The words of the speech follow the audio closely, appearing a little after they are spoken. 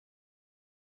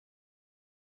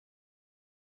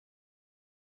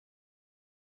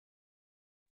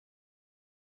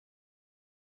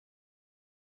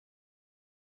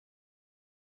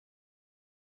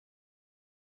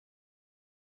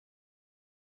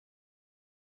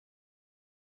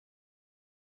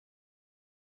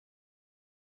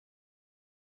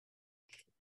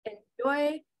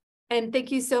enjoy. And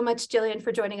thank you so much, Gillian,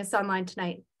 for joining us online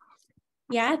tonight.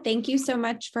 Yeah, thank you so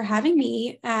much for having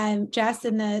me, Jess,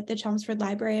 and the Chelmsford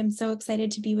Library. I'm so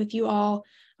excited to be with you all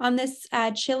on this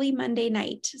chilly Monday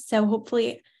night. So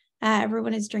hopefully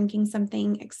everyone is drinking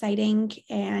something exciting,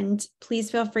 and please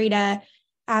feel free to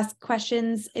ask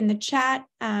questions in the chat.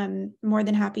 More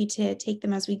than happy to take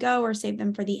them as we go or save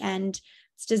them for the end.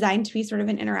 It's designed to be sort of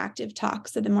an interactive talk,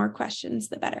 so the more questions,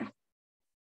 the better.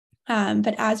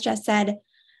 But as Jess said,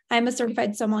 I'm a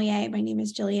certified sommelier. My name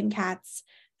is Gillian Katz.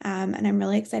 And I'm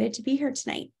really excited to be here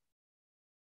tonight.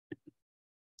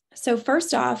 So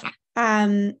first off,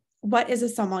 what is a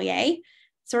sommelier?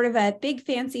 Sort of a big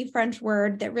fancy French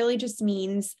word that really just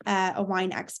means a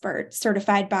wine expert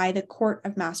certified by the Court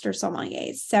of Master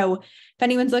Sommeliers. So if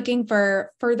anyone's looking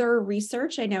for further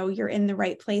research, I know you're in the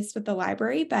right place with the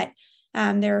library, but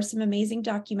there are some amazing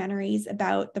documentaries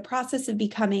about the process of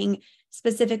becoming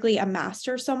specifically a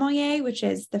master sommelier, which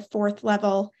is the 4th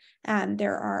level. I'm the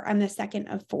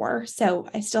 2nd of 4. So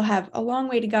I still have a long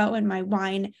way to go in my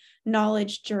wine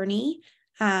knowledge journey.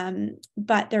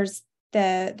 But there's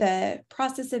the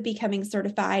process of becoming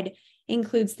certified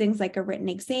includes things like a written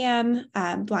exam,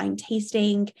 blind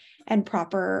tasting, and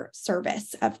proper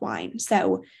service of wine.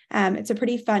 So it's a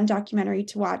pretty fun documentary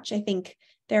to watch. I think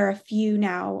there are a few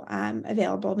now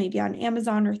available maybe on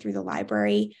Amazon or through the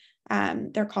library.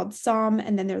 They're called Somm,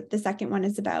 and then the second one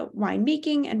is about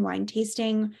winemaking and wine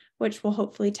tasting, which we'll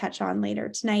hopefully touch on later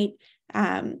tonight.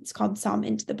 It's called Somm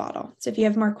Into the Bottle. So if you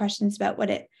have more questions about what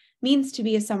it means to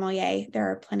be a sommelier,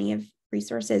 there are plenty of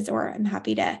resources, or I'm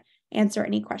happy to answer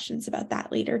any questions about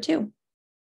that later too.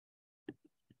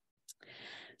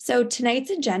 So tonight's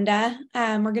agenda,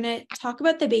 we're going to talk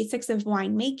about the basics of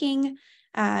winemaking,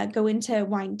 go into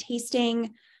wine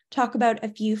tasting, talk about a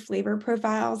few flavor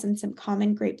profiles and some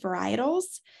common grape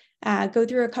varietals, go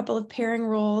through a couple of pairing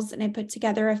rules, and I put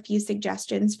together a few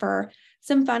suggestions for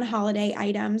some fun holiday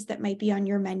items that might be on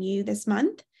your menu this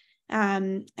month.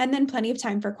 And then plenty of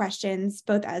time for questions,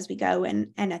 both as we go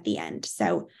and at the end.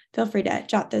 So feel free to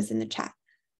jot those in the chat.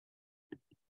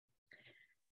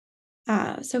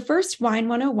 So first, Wine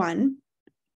 101.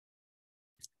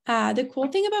 The cool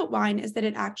thing about wine is that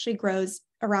it actually grows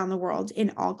around the world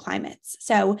in all climates.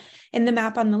 So in the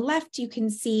map on the left, you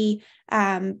can see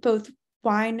both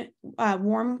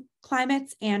warm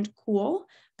climates and cool,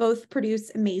 both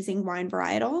produce amazing wine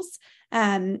varietals.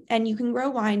 And you can grow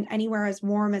wine anywhere as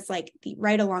warm as like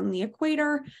right along the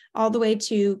equator, all the way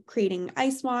to creating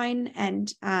ice wine and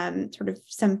sort of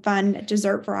some fun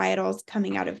dessert varietals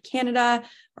coming out of Canada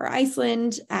or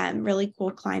Iceland, really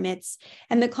cool climates.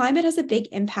 And the climate has a big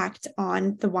impact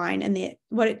on the wine and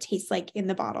what it tastes like in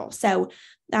the bottle. So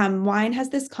wine has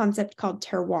this concept called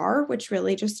terroir, which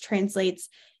really just translates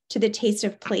to the taste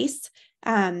of place.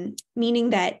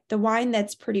 Meaning that the wine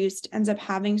that's produced ends up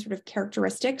having sort of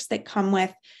characteristics that come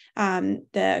with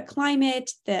the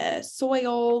climate, the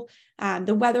soil,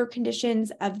 the weather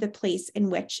conditions of the place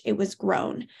in which it was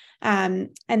grown.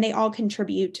 And they all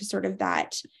contribute to sort of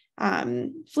that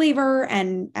flavor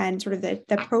and sort of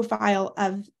the profile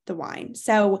of the wine.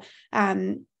 So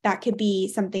that could be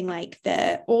something like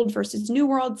the old versus new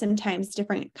world. Sometimes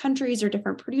different countries or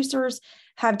different producers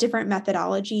have different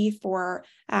methodology for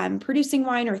producing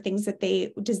wine or things that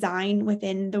they design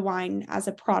within the wine as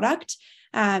a product.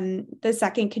 The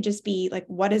second could just be like,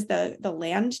 what does the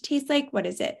land taste like? What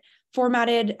is it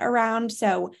formatted around?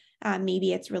 So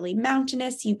maybe it's really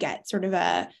mountainous. You get sort of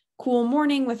a cool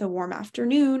morning with a warm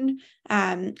afternoon.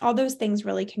 All those things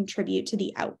really contribute to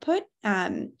the output.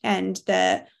 And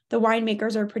the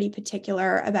winemakers are pretty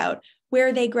particular about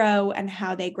where they grow and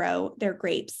how they grow their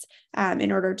grapes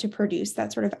in order to produce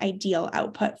that sort of ideal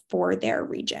output for their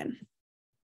region.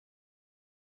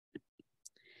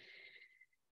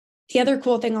 The other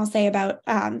cool thing I'll say about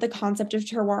the concept of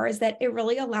terroir is that it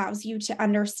really allows you to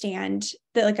understand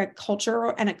like a culture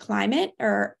and a climate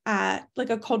or like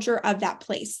a culture of that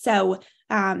place. So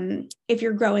if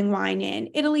you're growing wine in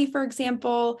Italy, for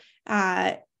example,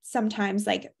 sometimes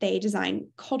like they design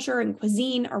culture and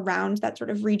cuisine around that sort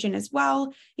of region as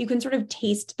well. You can sort of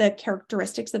taste the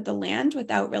characteristics of the land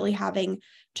without really having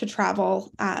to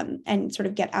travel and sort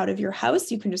of get out of your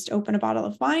house. You can just open a bottle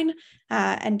of wine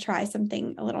and try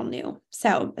something a little new.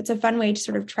 So it's a fun way to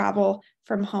sort of travel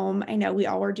from home. I know we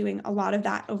all were doing a lot of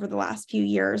that over the last few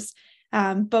years,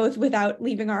 both without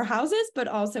leaving our houses, but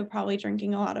also probably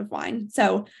drinking a lot of wine.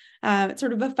 So it's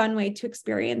sort of a fun way to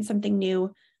experience something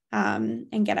new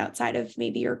and get outside of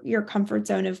maybe your comfort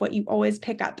zone of what you always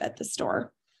pick up at the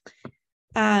store.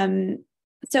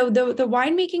 So the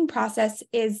winemaking process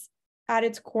is at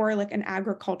its core like an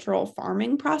agricultural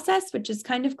farming process, which is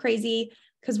kind of crazy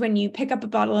because when you pick up a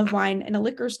bottle of wine in a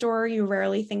liquor store, you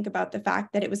rarely think about the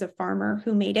fact that it was a farmer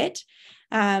who made it.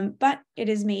 But it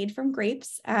is made from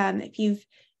grapes. If you've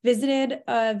visited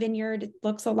a vineyard, it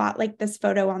looks a lot like this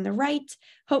photo on the right.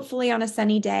 Hopefully on a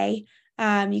sunny day,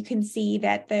 you can see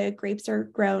that the grapes are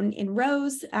grown in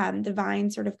rows. The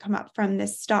vines sort of come up from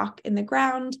this stalk in the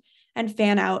ground and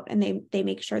fan out, and they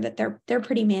make sure that they're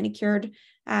pretty manicured.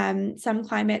 Some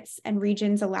climates and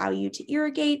regions allow you to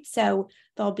irrigate, so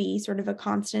there'll be sort of a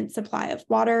constant supply of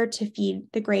water to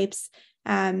feed the grapes,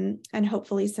 and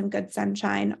hopefully some good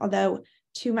sunshine, although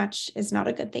too much is not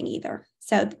a good thing either.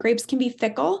 So the grapes can be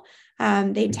fickle.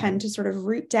 They tend to sort of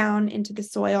root down into the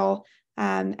soil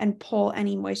and pull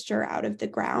any moisture out of the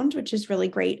ground, which is really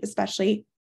great, especially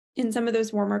in some of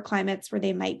those warmer climates where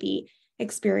they might be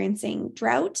experiencing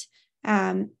drought.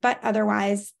 But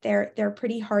otherwise, they're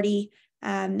pretty hardy.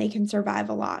 They can survive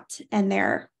a lot, and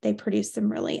they produce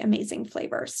some really amazing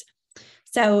flavors.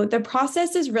 So the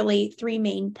process is really three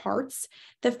main parts.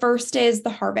 The first is the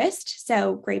harvest.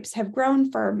 So grapes have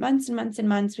grown for months and months and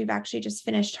months. We've actually just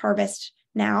finished harvest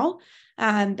now,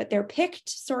 but they're picked,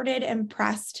 sorted, and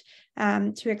pressed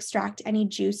to extract any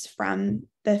juice from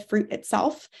the fruit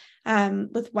itself.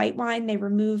 With white wine, they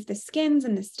remove the skins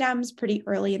and the stems pretty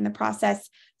early in the process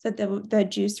so that the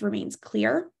juice remains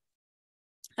clear.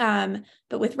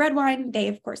 But with red wine, they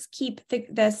of course keep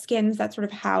the skins. That's sort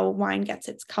of how wine gets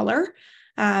its color.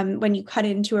 When you cut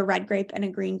into a red grape and a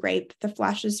green grape, the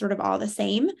flesh is sort of all the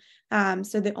same.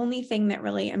 So the only thing that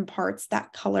really imparts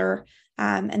that color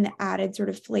and the added sort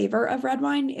of flavor of red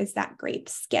wine is that grape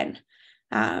skin.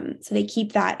 So they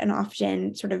keep that and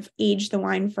often sort of age the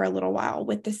wine for a little while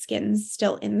with the skins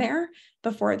still in there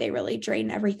before they really drain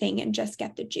everything and just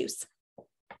get the juice.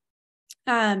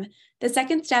 The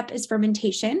second step is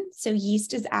fermentation. So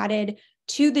yeast is added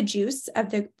to the juice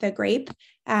of the grape,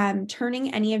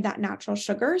 turning any of that natural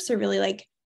sugar. So really like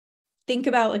think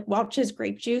about like Welch's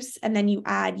grape juice, and then you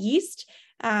add yeast.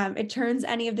 It turns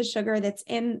any of the sugar that's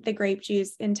in the grape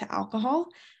juice into alcohol,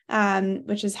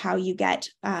 which is how you get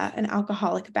an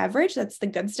alcoholic beverage. That's the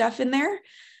good stuff in there.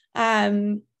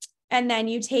 And then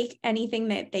you take anything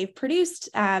that they've produced,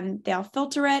 they'll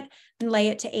filter it and lay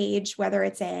it to age, whether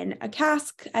it's in a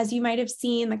cask, as you might have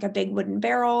seen, like a big wooden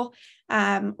barrel,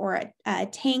 or a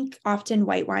tank. Often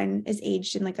white wine is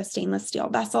aged in like a stainless steel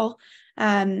vessel.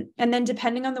 And then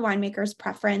depending on the winemaker's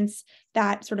preference,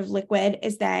 that sort of liquid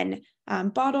is then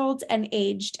bottled and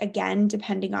aged again,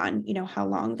 depending on, how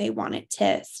long they want it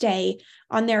to stay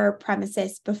on their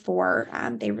premises before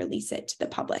they release it to the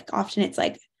public. Often it's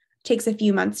like takes a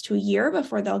few months to a year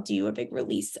before they'll do a big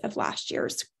release of last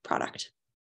year's product.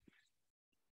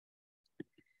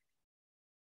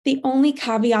 The only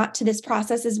caveat to this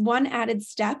process is one added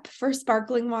step for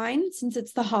sparkling wine. Since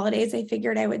it's the holidays, I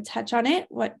figured I would touch on it.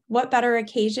 What better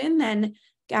occasion than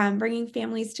bringing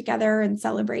families together and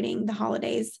celebrating the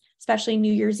holidays, especially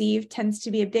New Year's Eve tends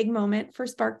to be a big moment for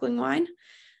sparkling wine.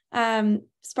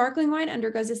 Sparkling wine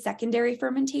undergoes a secondary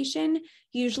fermentation,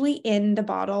 usually in the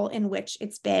bottle in which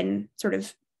it's been sort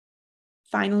of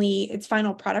its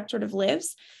final product sort of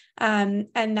lives. And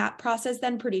that process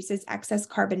then produces excess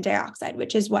carbon dioxide,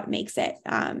 which is what makes it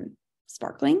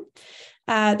sparkling.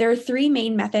 There are three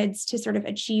main methods to sort of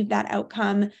achieve that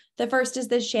outcome. The first is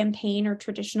the Champagne or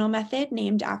traditional method,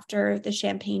 named after the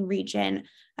Champagne region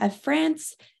of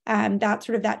France. That's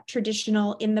sort of that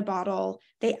traditional in the bottle.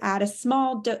 They add a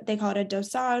small, they call it a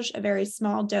dosage, a very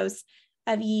small dose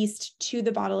of yeast to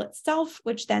the bottle itself,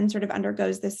 which then sort of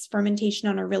undergoes this fermentation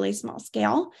on a really small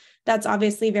scale. That's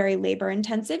obviously very labor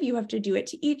intensive. You have to do it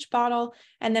to each bottle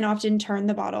and then often turn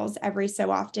the bottles every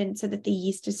so often so that the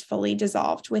yeast is fully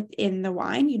dissolved within the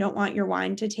wine. You don't want your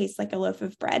wine to taste like a loaf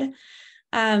of bread.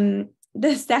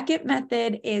 The second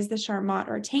method is the Charmat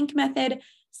or tank method.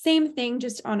 Same thing,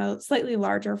 just on a slightly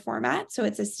larger format. So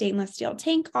it's a stainless steel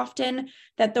tank often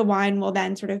that the wine will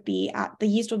then sort of the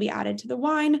yeast will be added to the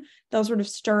wine. They'll sort of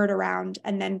stir it around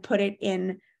and then put it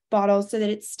in bottles so that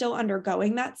it's still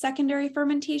undergoing that secondary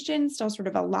fermentation, still sort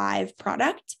of a live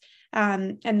product.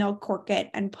 And they'll cork it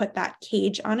and put that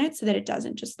cage on it so that it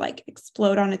doesn't just like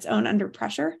explode on its own under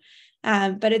pressure.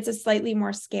 But it's a slightly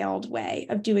more scaled way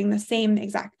of doing the same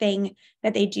exact thing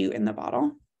that they do in the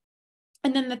bottle.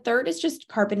 And then the third is just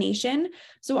carbonation.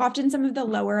 So often some of the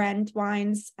lower end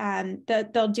wines,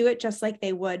 they'll do it just like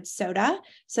they would soda.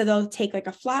 So they'll take like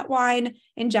a flat wine,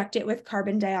 inject it with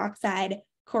carbon dioxide,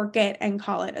 cork it, and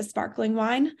call it a sparkling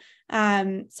wine.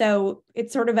 So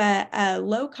it's sort of a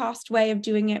low cost way of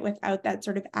doing it without that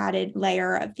sort of added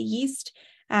layer of the yeast,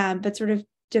 but sort of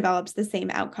develops the same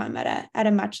outcome at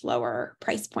a much lower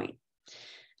price point.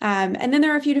 And then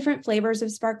there are a few different flavors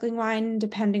of sparkling wine,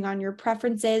 depending on your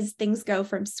preferences. Things go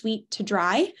from sweet to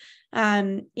dry.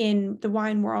 In the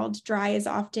wine world, dry is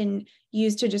often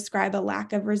used to describe a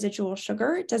lack of residual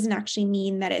sugar. It doesn't actually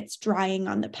mean that it's drying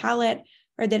on the palate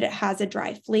or that it has a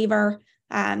dry flavor.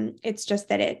 It's just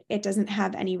that it doesn't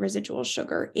have any residual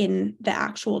sugar in the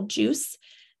actual juice.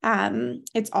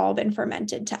 It's all been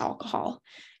fermented to alcohol.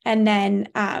 And then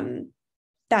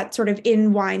that sort of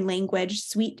in wine language,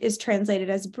 sweet is translated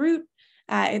as brut.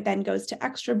 It then goes to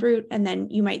extra brut, and then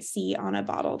you might see on a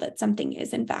bottle that something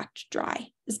is in fact dry,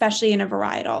 especially in a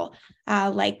varietal,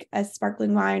 like a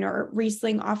sparkling wine or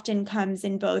Riesling often comes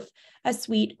in both a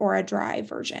sweet or a dry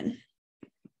version.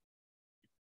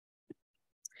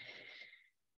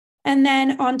 And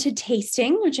then on to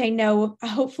tasting, which I know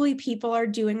hopefully people are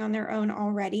doing on their own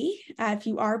already. If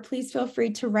you are, please feel free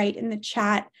to write in the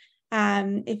chat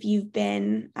if you've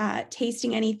been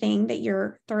tasting anything that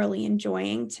you're thoroughly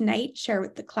enjoying tonight, share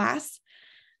with the class.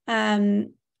 A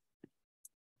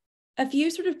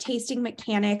few sort of tasting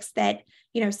mechanics that,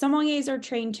 sommeliers are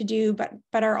trained to do,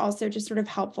 but are also just sort of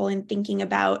helpful in thinking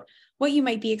about what you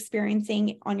might be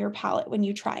experiencing on your palate when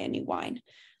you try a new wine.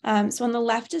 So on the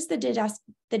left is the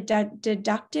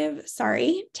deductive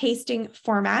tasting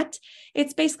format.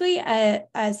 It's basically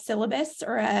a syllabus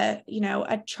or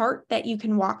a chart that you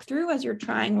can walk through as you're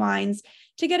trying wines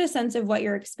to get a sense of what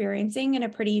you're experiencing in a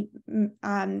pretty,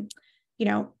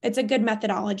 it's a good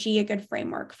methodology, a good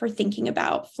framework for thinking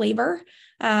about flavor.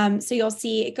 So you'll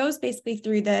see it goes basically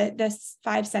through the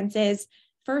 5 senses.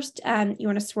 First, you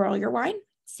want to swirl your wine.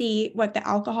 See what the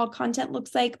alcohol content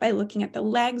looks like by looking at the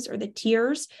legs or the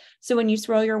tiers. So when you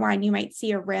swirl your wine, you might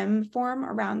see a rim form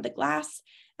around the glass.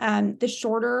 The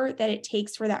shorter that it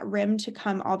takes for that rim to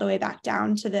come all the way back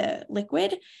down to the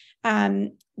liquid,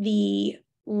 the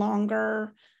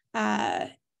longer,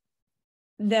 the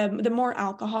more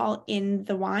alcohol in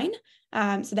the wine.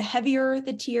 So the heavier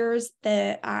the tiers,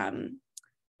 the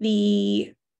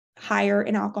higher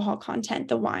in alcohol content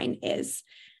the wine is.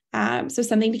 So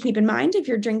something to keep in mind, if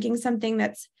you're drinking something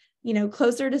that's,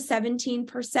 closer to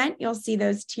 17%, you'll see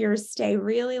those tiers stay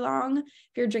really long.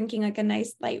 If you're drinking like a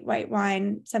nice light white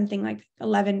wine, something like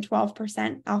 11,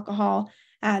 12% alcohol,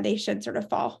 they should sort of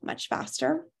fall much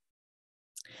faster.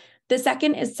 The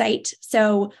second is sight.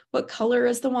 So what color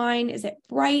is the wine? Is it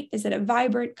bright? Is it a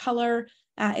vibrant color?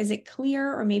 Is it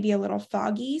clear or maybe a little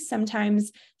foggy?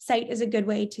 Sometimes sight is a good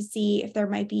way to see if there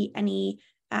might be any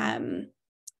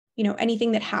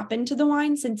anything that happened to the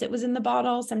wine since it was in the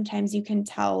bottle. Sometimes you can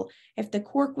tell if the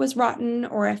cork was rotten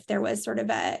or if there was sort of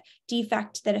a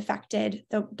defect that affected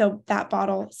that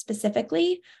bottle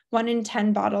specifically. 1 in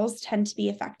 10 bottles tend to be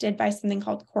affected by something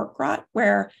called cork rot,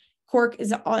 where cork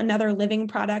is another living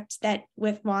product that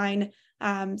with wine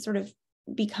sort of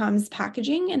becomes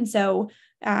packaging. And so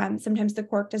sometimes the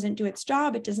cork doesn't do its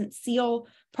job. It doesn't seal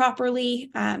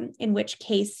properly, in which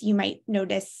case you might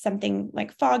notice something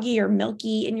like foggy or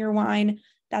milky in your wine.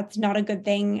 That's not a good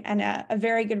thing and a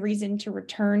very good reason to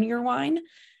return your wine.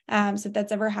 So if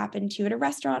that's ever happened to you at a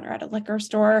restaurant or at a liquor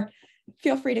store,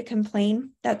 feel free to complain.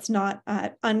 That's not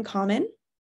uncommon,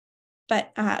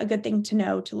 but a good thing to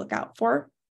know to look out for.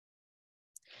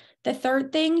 The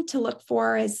third thing to look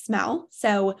for is smell.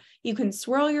 So you can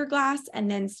swirl your glass and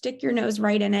then stick your nose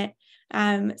right in it.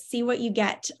 See what you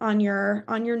get on your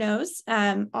nose.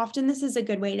 Often this is a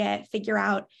good way to figure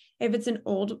out if it's an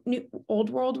old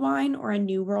world wine or a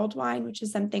new world wine, which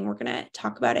is something we're going to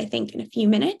talk about, I think, in a few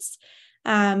minutes.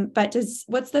 But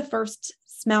what's the first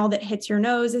smell that hits your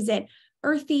nose? Is it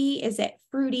earthy? Is it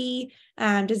fruity?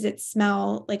 Does it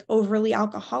smell like overly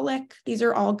alcoholic? These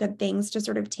are all good things to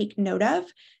sort of take note of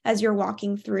as you're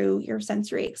walking through your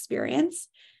sensory experience.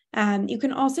 You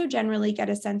can also generally get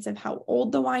a sense of how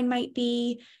old the wine might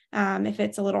be. If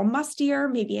it's a little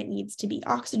mustier, maybe it needs to be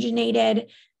oxygenated,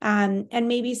 and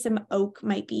maybe some oak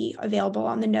might be available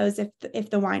on the nose if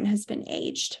the wine has been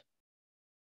aged.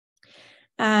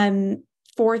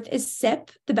 Fourth is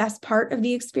sip, the best part of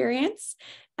the experience.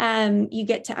 You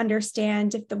get to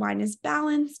understand if the wine is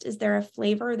balanced. Is there a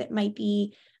flavor that might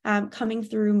be coming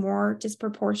through more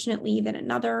disproportionately than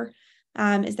another?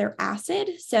 Is there acid?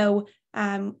 So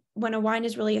when a wine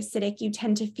is really acidic, you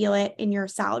tend to feel it in your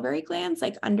salivary glands,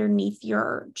 like underneath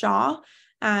your jaw.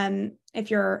 If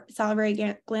your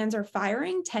salivary glands are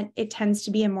firing, it tends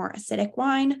to be a more acidic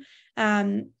wine.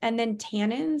 And then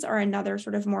tannins are another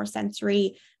sort of more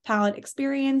sensory palate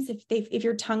experience. If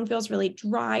your tongue feels really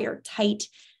dry or tight,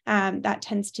 that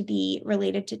tends to be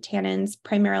related to tannins,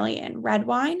 primarily in red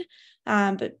wine,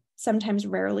 but sometimes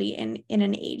rarely in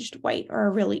an aged white or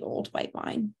a really old white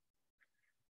wine.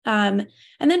 And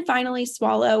then finally,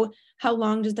 swallow. how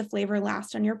long does the flavor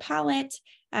last on your palate,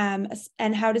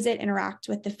 and how does it interact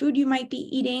with the food you might be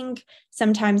eating.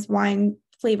 Sometimes wine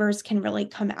flavors can really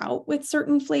come out with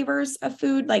certain flavors of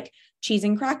food, like cheese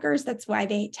and crackers. That's why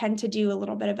they tend to do a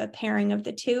little bit of a pairing of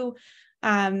the two.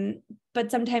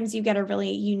 But sometimes you get a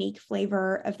really unique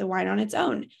flavor of the wine on its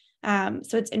own.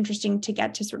 So it's interesting to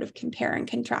get to sort of compare and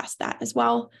contrast that as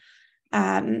well.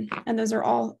 And those are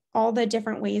all the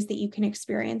different ways that you can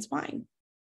experience wine.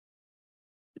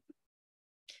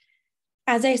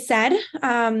 As I said,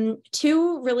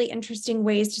 two really interesting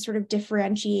ways to sort of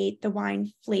differentiate the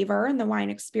wine flavor and the wine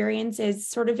experience is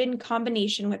sort of in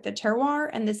combination with the terroir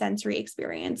and the sensory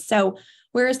experience. So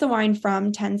where is the wine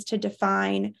from tends to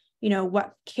define,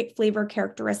 what flavor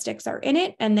characteristics are in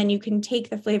it. And then you can take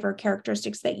the flavor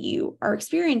characteristics that you are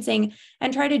experiencing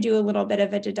and try to do a little bit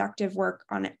of a deductive work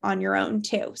on your own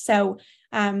too. So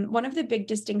one of the big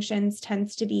distinctions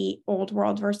tends to be Old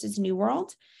World versus New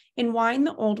World. In wine,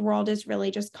 the Old World is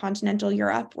really just continental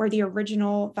Europe, where the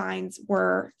original vines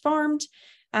were farmed.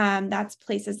 That's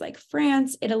places like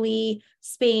France, Italy,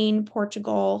 Spain,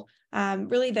 Portugal,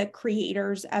 really the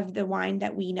creators of the wine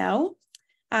that we know.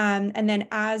 And then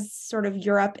as sort of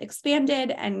Europe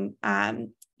expanded and,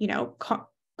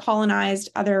 colonized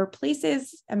other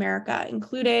places, America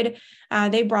included,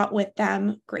 they brought with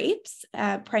them grapes,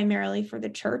 primarily for the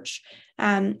church.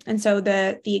 And so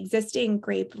the existing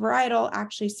grape varietal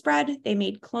actually spread. They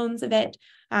made clones of it,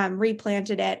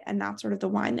 replanted it, and that's sort of the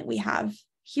wine that we have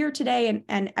here today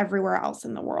and everywhere else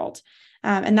in the world.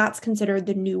 And that's considered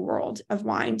the new world of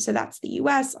wine. So that's the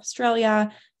US,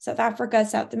 Australia, South Africa,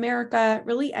 South America,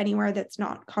 really anywhere that's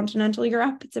not continental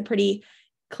Europe. It's a pretty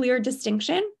clear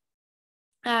distinction.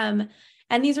 And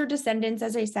these are descendants,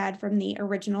 as I said, from the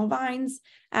original vines.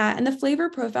 And the flavor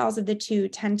profiles of the two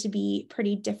tend to be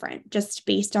pretty different, just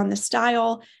based on the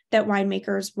style that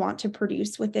winemakers want to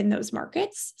produce within those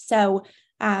markets. So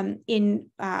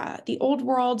in the Old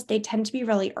World, they tend to be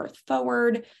really earth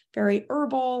forward, very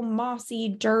herbal, mossy,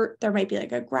 dirt. There might be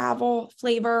like a gravel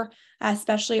flavor,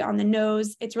 especially on the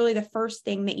nose. It's really the first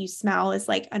thing that you smell is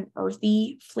like an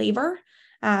earthy flavor.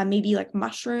 Maybe like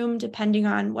mushroom, depending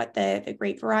on what the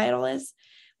grape varietal is.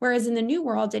 Whereas in the New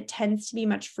World, it tends to be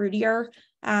much fruitier,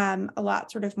 a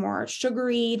lot sort of more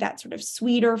sugary, that sort of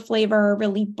sweeter flavor,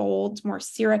 really bold, more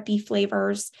syrupy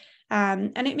flavors.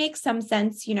 And it makes some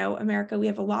sense, America, we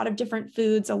have a lot of different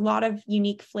foods, a lot of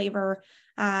unique flavor,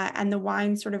 and the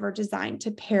wines sort of are designed to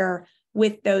pair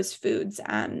with those foods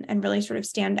and really sort of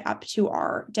stand up to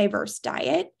our diverse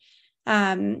diet.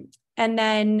 And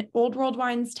then Old World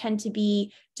wines tend to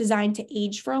be designed to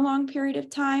age for a long period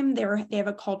of time. They have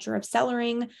a culture of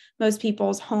cellaring. Most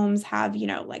people's homes have,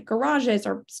 like garages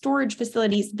or storage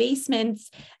facilities, basements,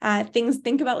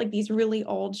 think about like these really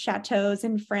old chateaus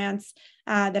in France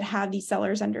that have these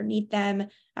cellars underneath them.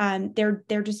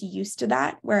 They're just used to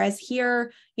that. Whereas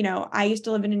here, I used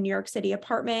to live in a New York City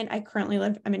apartment.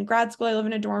 I'm in grad school. I live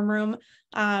in a dorm room.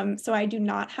 So I do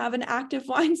not have an active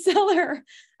wine cellar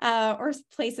or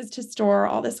places to store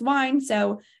all this wine.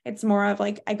 So it's more of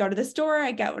like, I go to the store,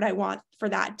 I get what I want for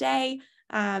that day.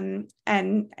 And,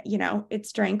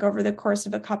 it's drank over the course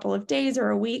of a couple of days or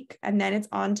a week, and then it's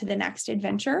on to the next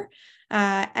adventure.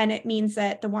 And it means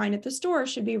that the wine at the store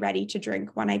should be ready to drink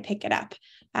when I pick it up.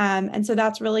 And so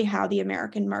that's really how the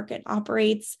American market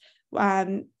operates.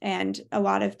 And a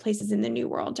lot of places in the New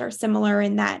World are similar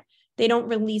in that they don't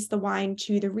release the wine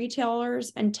to the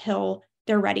retailers until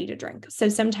they're ready to drink. So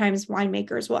sometimes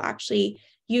winemakers will actually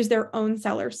use their own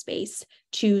cellar space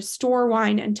to store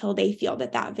wine until they feel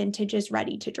that vintage is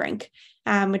ready to drink,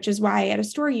 which is why at a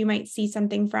store you might see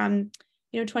something from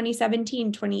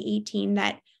 2017, 2018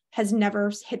 that has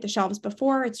never hit the shelves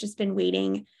before. It's just been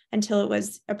waiting until it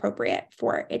was appropriate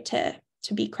for it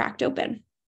to be cracked open.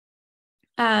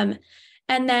 And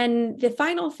then the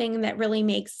final thing that really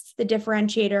makes the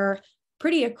differentiator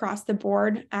pretty across the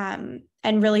board, and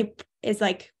really is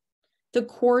like the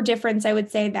core difference, I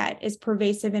would say, that is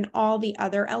pervasive in all the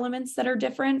other elements that are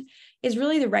different, is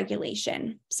really the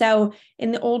regulation. So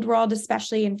in the Old World,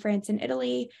 especially in France and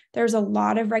Italy, there's a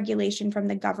lot of regulation from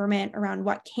the government around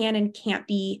what can and can't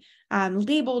be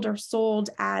labeled or sold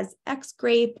as X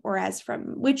grape or as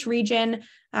from which region,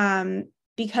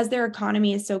 because their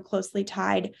economy is so closely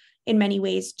tied in many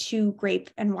ways to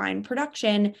grape and wine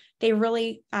production. They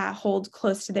really hold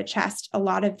close to the chest a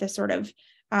lot of the sort of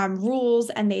rules,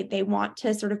 and they want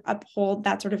to sort of uphold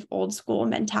that sort of old school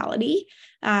mentality.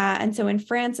 And so in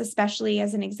France, especially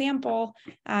as an example,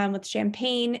 with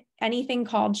Champagne, anything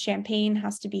called Champagne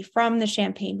has to be from the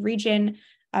Champagne region.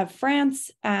 of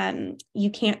France. You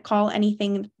can't call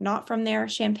anything not from there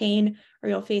champagne, or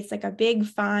you'll face like a big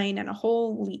fine and a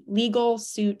whole legal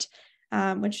suit,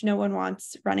 which no one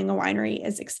wants. Running a winery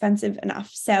is expensive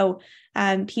enough. So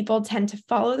people tend to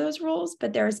follow those rules,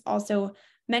 but there's also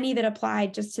many that apply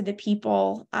just to the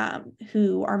people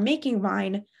who are making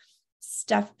wine,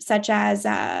 stuff such as,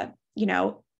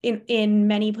 in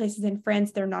many places in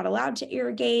France, they're not allowed to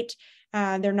irrigate.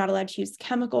 They're not allowed to use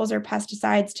chemicals or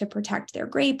pesticides to protect their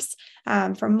grapes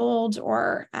from mold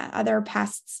or other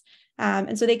pests.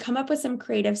 And so they come up with some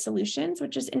creative solutions,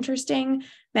 which is interesting.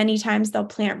 Many times they'll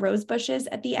plant rose bushes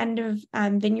at the end of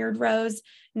vineyard rows,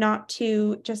 not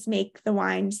to just make the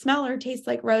wine smell or taste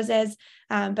like roses,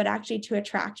 but actually to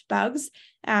attract bugs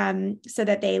so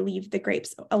that they leave the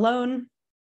grapes alone.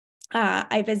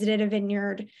 I visited a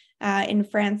vineyard in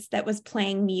France that was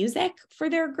playing music for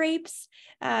their grapes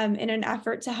in an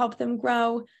effort to help them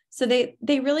grow. So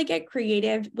they really get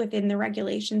creative within the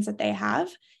regulations that they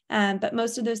have. But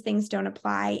most of those things don't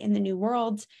apply in the New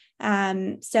World.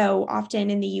 So often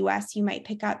in the US, you might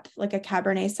pick up like a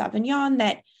Cabernet Sauvignon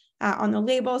that on the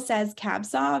label says Cab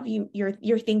Sauv.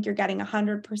 You think you're getting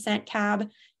 100% Cab.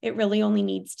 It really only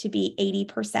needs to be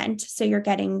 80%. So you're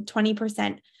getting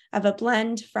 20% of a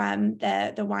blend from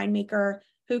the winemaker,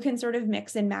 who can sort of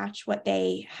mix and match what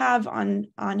they have on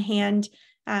hand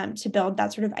to build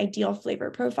that sort of ideal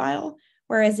flavor profile.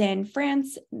 Whereas in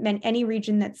France, any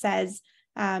region that says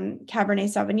Cabernet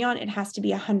Sauvignon, it has to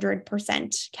be 100%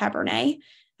 Cabernet,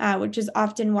 which is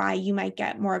often why you might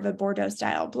get more of a Bordeaux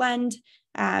style blend.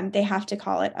 They have to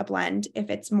call it a blend if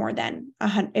it's less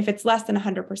than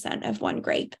 100% of one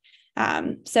grape.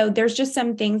 So there's just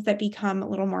some things that become a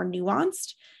little more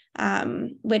nuanced,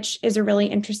 which is a really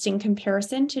interesting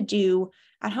comparison to do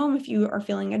at home if you are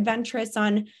feeling adventurous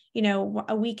on, a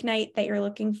weeknight that you're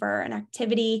looking for an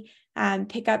activity.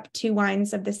 Pick up 2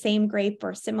 wines of the same grape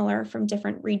or similar from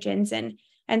different regions and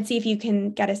see if you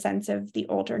can get a sense of the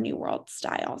older New World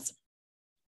styles.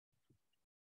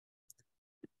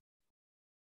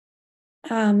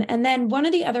 And then one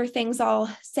of the other things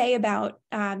I'll say about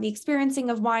the experiencing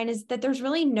of wine is that there's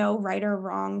really no right or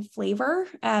wrong flavor,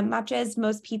 much as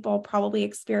most people probably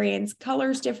experience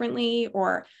colors differently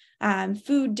or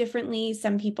food differently.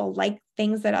 Some people like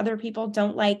things that other people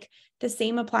don't like. The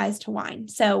same applies to wine.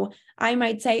 So I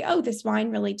might say, oh, this wine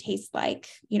really tastes like,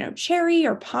 cherry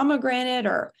or pomegranate,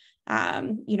 or,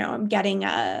 I'm getting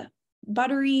a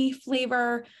buttery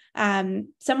flavor.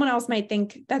 Someone else might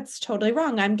think that's totally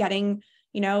wrong. I'm getting,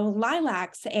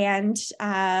 lilacs and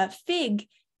fig.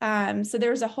 So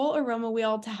there's a whole aroma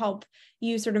wheel to help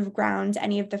you sort of ground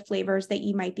any of the flavors that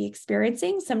you might be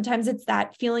experiencing. Sometimes it's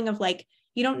that feeling of like,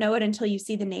 you don't know it until you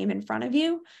see the name in front of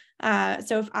you.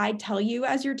 So if I tell you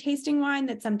as you're tasting wine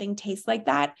that something tastes like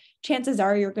that, chances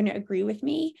are you're going to agree with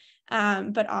me.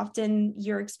 But often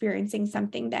you're experiencing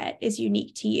something that is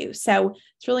unique to you. So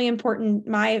it's really important.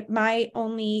 My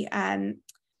only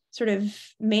sort of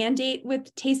mandate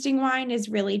with tasting wine is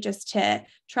really just to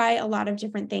try a lot of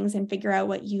different things and figure out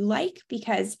what you like,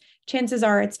 because chances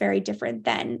are it's very different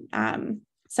than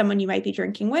someone you might be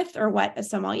drinking with or what a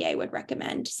sommelier would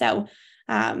recommend. So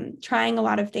trying a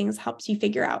lot of things helps you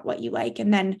figure out what you like,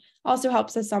 and then also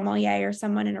helps a sommelier or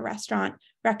someone in a restaurant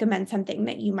recommend something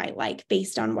that you might like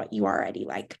based on what you already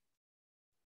like.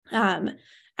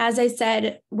 As I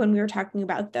said, when we were talking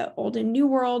about the Old and New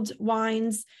World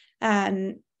wines,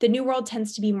 the New World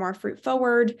tends to be more fruit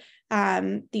forward,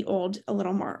 the Old a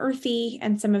little more earthy,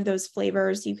 and some of those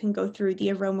flavors you can go through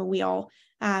the aroma wheel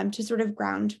to sort of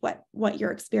ground what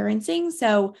you're experiencing.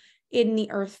 So in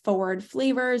the earth forward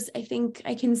flavors, I think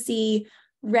I can see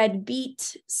red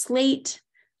beet, slate,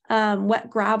 wet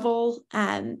gravel.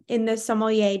 In the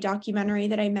sommelier documentary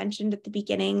that I mentioned at the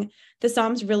beginning, the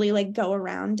somms really go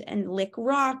around and lick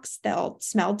rocks. They'll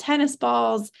smell tennis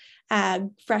balls.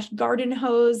 Fresh garden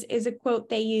hose is a quote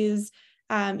they use.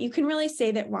 You can really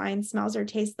say that wine smells or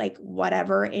tastes like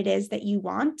whatever it is that you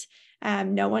want.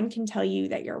 No one can tell you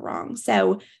that you're wrong.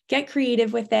 So get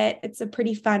creative with it. It's a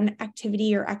pretty fun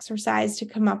activity or exercise to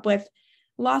come up with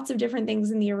lots of different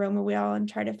things in the aroma wheel and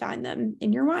try to find them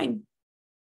in your wine.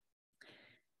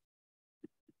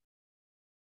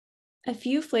 A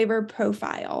few flavor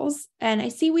profiles. And I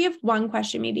see we have one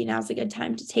question. Maybe now's a good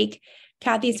time to take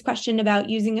Kathy's question about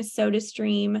using a soda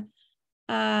stream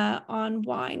on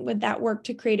wine. Would that work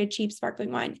to create a cheap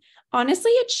sparkling wine?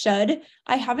 Honestly, it should.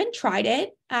 I haven't tried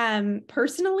it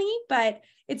personally, but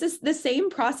it's the same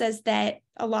process that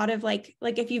a lot of like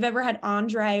if you've ever had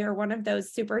Andre or one of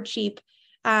those super cheap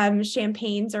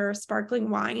champagnes or sparkling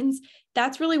wines.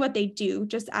 That's really what they do,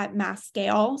 just at mass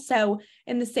scale. So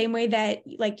in the same way that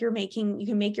like you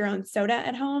can make your own soda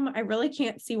at home, I really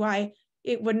can't see why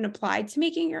it wouldn't apply to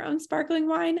making your own sparkling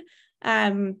wine.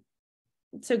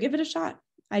 So give it a shot.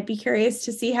 I'd be curious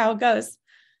to see how it goes.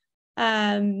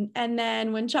 And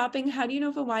then when shopping, how do you know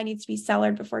if a wine needs to be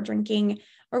cellared before drinking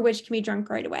or which can be drunk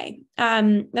right away?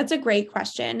 That's a great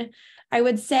question. I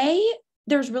would say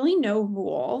there's really no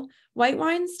rule. White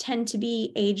wines tend to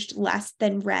be aged less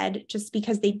than red just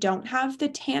because they don't have the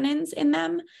tannins in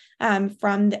them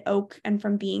from the oak and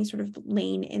from being sort of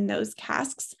laying in those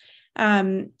casks.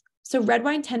 So red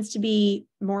wine tends to be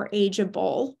more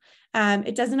ageable.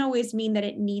 It doesn't always mean that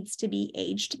it needs to be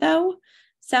aged though.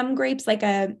 Some grapes like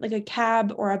a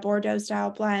Cab or a Bordeaux style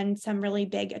blend, some really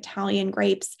big Italian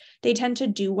grapes, they tend to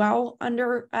do well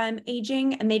under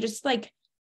aging, and they just like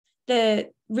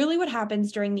really what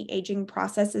happens during the aging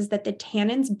process is that the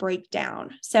tannins break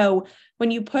down. So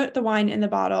when you put the wine in the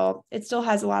bottle, it still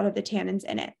has a lot of the tannins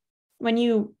in it. When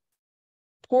you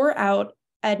pour out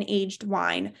an aged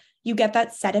wine, you get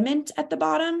that sediment at the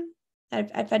bottom.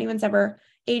 If anyone's ever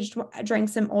drank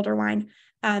some older wine,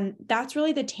 that's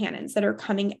really the tannins that are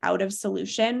coming out of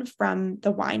solution from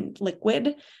the wine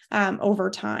liquid over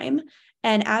time.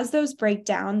 And as those break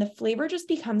down, the flavor just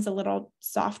becomes a little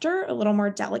softer, a little more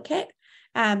delicate.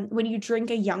 When you drink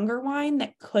a younger wine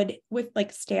that could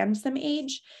stand some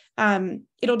age,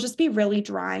 it'll just be really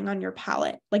drying on your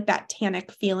palate, like that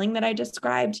tannic feeling that I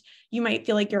described. You might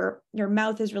feel like your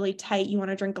mouth is really tight. You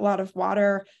want to drink a lot of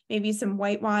water, maybe some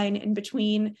white wine in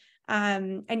between.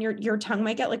 And your tongue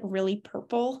might get like really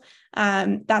purple.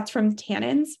 That's from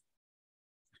tannins.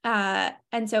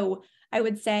 And so I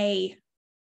would say,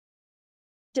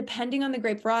 depending on the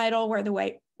grape varietal, where the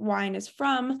white wine is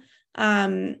from,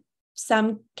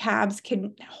 some cabs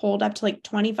can hold up to like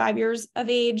 25 years of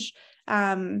age.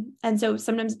 And so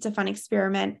sometimes it's a fun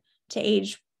experiment to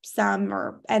age some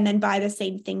and then buy the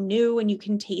same thing new, and you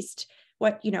can taste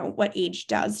what age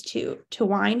does to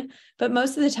wine. But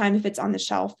most of the time, if it's on the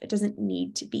shelf, it doesn't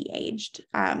need to be aged,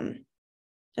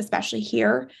 especially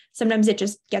here. Sometimes it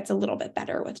just gets a little bit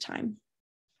better with time.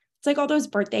 It's like all those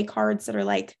birthday cards that are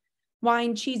like,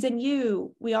 wine, cheese, and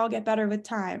you, we all get better with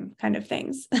time kind of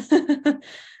things.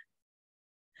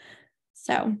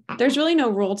 So there's really no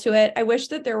rule to it. I wish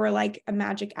that there were like a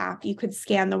magic app you could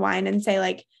scan the wine and say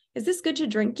like, is this good to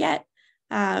drink yet?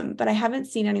 But I haven't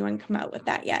seen anyone come out with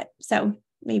that yet. So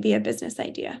maybe a business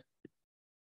idea.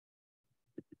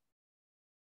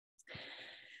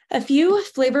 A few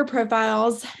flavor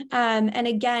profiles. And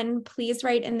again, please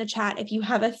write in the chat if you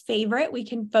have a favorite. We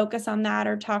can focus on that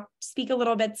or speak a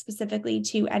little bit specifically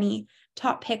to any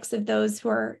top picks of those who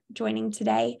are joining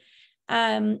today.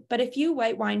 But a few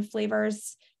white wine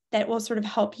flavors that will sort of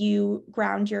help you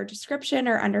ground your description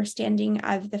or understanding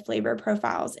of the flavor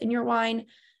profiles in your wine.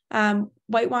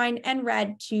 White wine and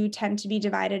red tend to be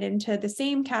divided into the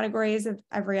same categories of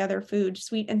every other food,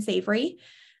 sweet and savory.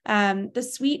 The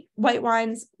sweet white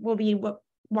wines will be what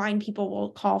wine people will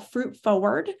call fruit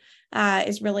forward,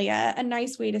 is really a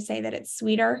nice way to say that it's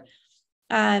sweeter.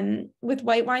 With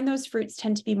white wine, those fruits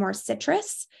tend to be more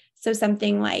citrus. So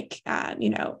something like,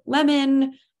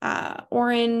 lemon,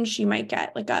 orange, you might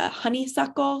get like a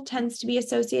honeysuckle tends to be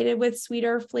associated with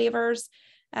sweeter flavors,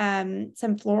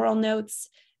 some floral notes.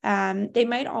 They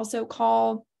might also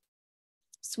call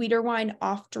sweeter wine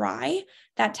off dry.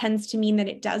 That tends to mean that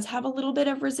it does have a little bit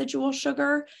of residual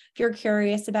sugar. If you're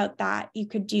curious about that, you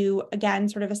could do, again,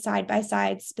 sort of a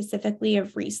side-by-side specifically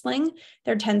of Riesling.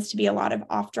 There tends to be a lot of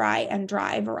off dry and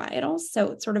dry varietals.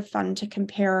 So it's sort of fun to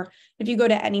compare. If you go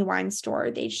to any wine store,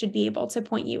 they should be able to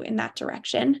point you in that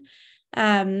direction.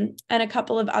 And a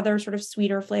couple of other sort of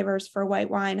sweeter flavors for white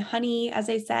wine, honey, as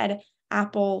I said,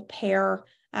 apple, pear.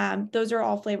 Those are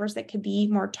all flavors that could be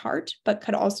more tart, but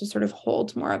could also sort of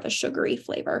hold more of a sugary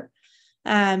flavor.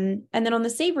 And then on the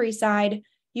savory side,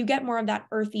 you get more of that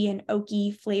earthy and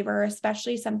oaky flavor,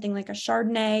 especially something like a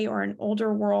Chardonnay or an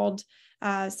older world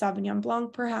Sauvignon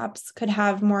Blanc perhaps could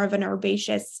have more of an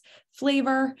herbaceous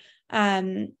flavor.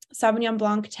 Sauvignon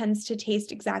Blanc tends to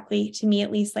taste exactly, to me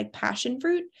at least, like passion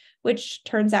fruit, which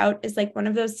turns out is like one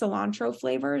of those cilantro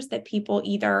flavors that people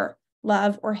either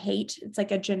love or hate. It's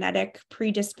like a genetic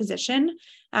predisposition.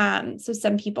 So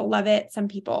some people love it. Some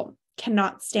people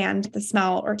cannot stand the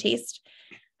smell or taste.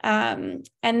 And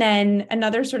then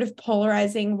another sort of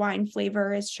polarizing wine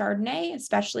flavor is Chardonnay,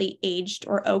 especially aged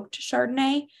or oaked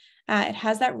Chardonnay. It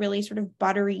has that really sort of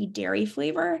buttery dairy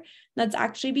flavor. That's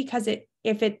actually because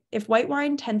if white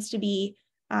wine tends to be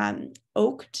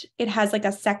oaked, it has like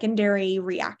a secondary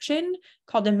reaction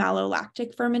called a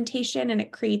malolactic fermentation, and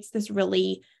it creates this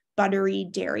really buttery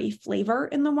dairy flavor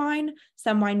in the wine.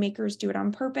 Some winemakers do it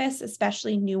on purpose,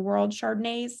 especially New World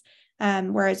Chardonnays,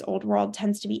 whereas Old World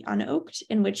tends to be unoaked,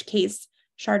 in which case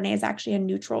Chardonnay is actually a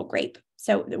neutral grape.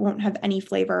 So it won't have any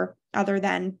flavor other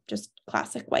than just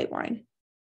classic white wine.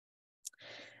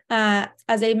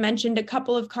 As I mentioned, a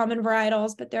couple of common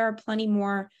varietals, but there are plenty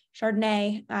more: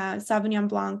 Chardonnay, Sauvignon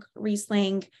Blanc,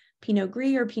 Riesling, Pinot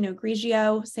Gris or Pinot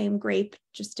Grigio, same grape,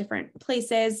 just different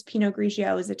places. Pinot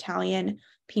Grigio is Italian,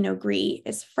 Pinot Gris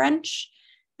is French,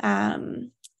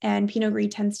 and Pinot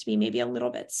Gris tends to be maybe a little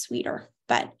bit sweeter,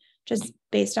 but just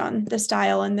based on the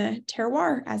style and the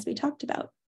terroir, as we talked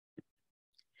about.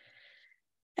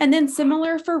 And then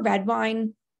similar for red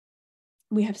wine,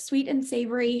 we have sweet and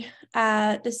savory.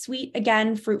 The sweet,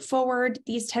 again, fruit forward.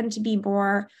 These tend to be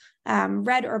more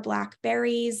red or black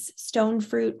berries, stone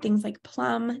fruit, things like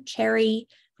plum, cherry,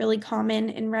 really common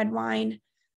in red wine.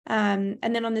 And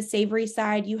then on the savory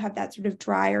side, you have that sort of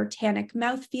dry or tannic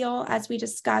mouthfeel, as we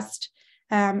discussed,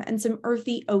 and some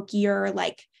earthy, oakier,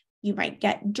 like you might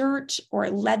get dirt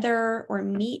or leather or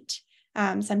meat.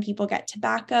 Some people get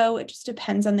tobacco. It just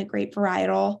depends on the grape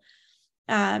varietal.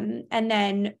 And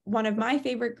then one of my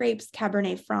favorite grapes,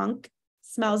 Cabernet Franc,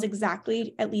 smells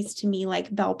exactly, at least to me,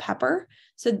 like bell pepper.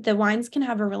 So the wines can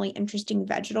have a really interesting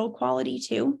vegetal quality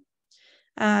too.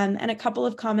 And a couple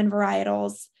of common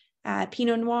varietals,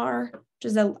 Pinot Noir, which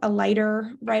is a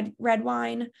lighter red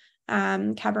wine,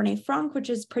 Cabernet Franc, which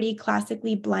is pretty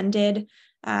classically blended,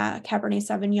 Cabernet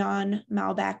Sauvignon,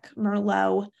 Malbec,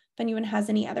 Merlot. If anyone has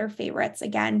any other favorites,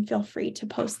 again, feel free to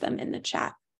post them in the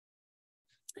chat.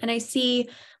 And I see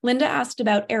Linda asked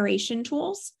about aeration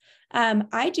tools.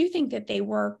 I do think that they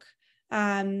work.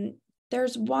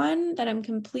 There's one that I'm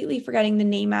completely forgetting the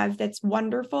name of that's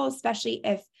wonderful, especially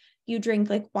if you drink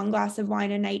like one glass of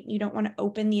wine a night, you don't want to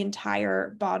open the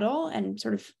entire bottle and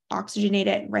sort of oxygenate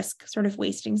it and risk sort of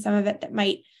wasting some of it that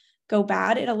might go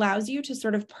bad. It allows you to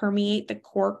sort of permeate the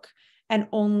cork and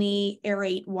only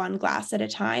aerate one glass at a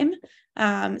time.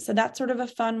 So that's sort of a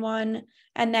fun one.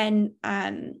 And then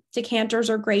decanters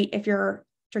are great if you're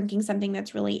drinking something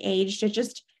that's really aged. It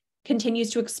just continues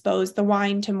to expose the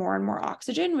wine to more and more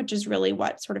oxygen, which is really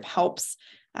what sort of helps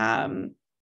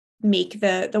make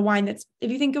the wine that's,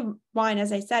 if you think of wine,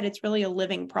 as I said, it's really a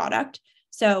living product.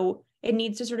 So it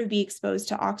needs to sort of be exposed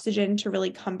to oxygen to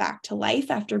really come back to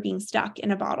life after being stuck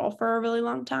in a bottle for a really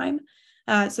long time.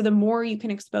 So the more you can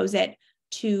expose it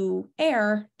to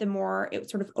air, the more it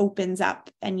sort of opens up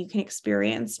and you can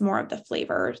experience more of the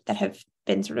flavors that have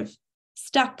been sort of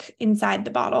stuck inside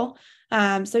the bottle.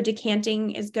 So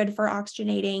decanting is good for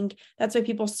oxygenating. That's why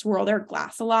people swirl their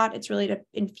glass a lot. It's really to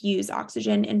infuse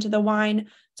oxygen into the wine.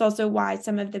 It's also why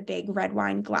some of the big red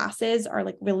wine glasses are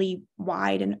like really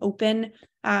wide and open.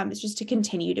 It's just to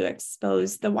continue to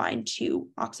expose the wine to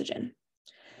oxygen.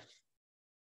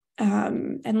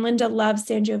 And Linda loves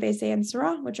Sangiovese and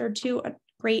Syrah, which are two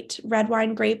great red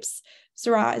wine grapes.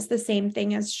 Syrah is the same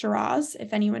thing as Shiraz,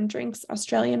 if anyone drinks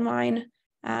Australian wine.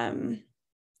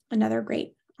 Another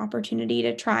great opportunity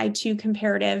to try two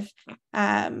comparative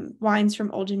wines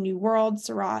from Old and New World.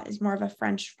 Syrah is more of a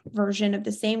French version of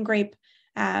the same grape,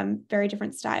 very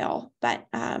different style, but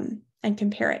and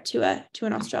compare it to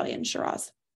an Australian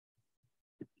Shiraz.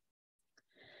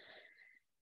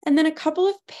 And then a couple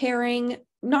of pairing,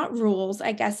 not rules,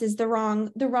 I guess is the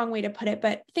wrong way to put it,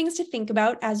 but things to think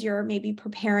about as you're maybe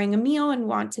preparing a meal and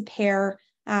want to pair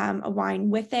a wine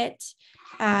with it.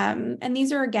 And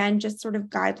these are, again, just sort of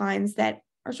guidelines that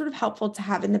are sort of helpful to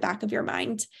have in the back of your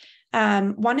mind.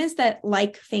 One is that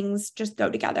like things just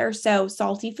go together. So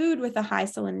salty food with a high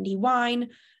salinity wine.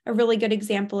 A really good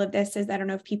example of this is, I don't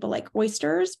know if people like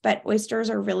oysters, but oysters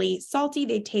are really salty.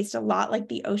 They taste a lot like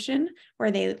the ocean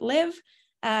where they live.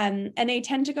 And they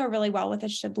tend to go really well with a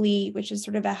Chablis, which is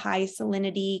sort of a high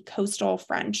salinity coastal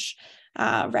French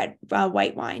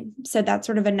white wine. So that's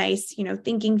sort of a nice,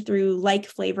 thinking through like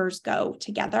flavors go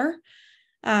together.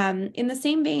 In the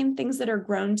same vein, things that are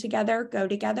grown together go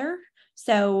together.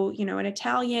 So, an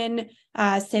Italian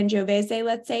Sangiovese,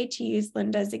 let's say, to use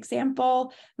Linda's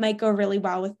example, might go really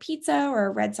well with pizza or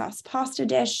a red sauce pasta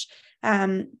dish.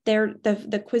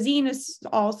 The cuisine is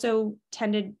also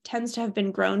tends to have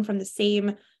been grown from the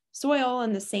same soil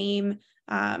and the same,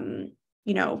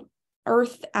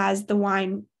 earth as the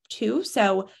wine too.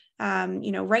 So,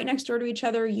 right next door to each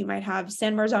other, you might have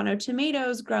San Marzano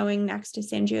tomatoes growing next to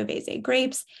Sangiovese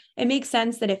grapes. It makes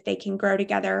sense that if they can grow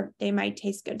together, they might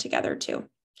taste good together too.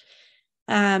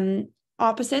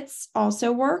 Opposites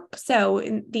also work. So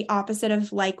in the opposite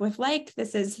of like with like,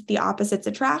 this is the opposites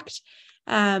attract.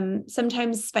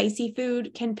 Sometimes spicy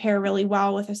food can pair really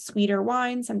well with a sweeter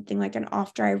wine, something like an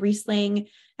off-dry Riesling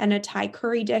and a Thai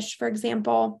curry dish, for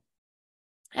example.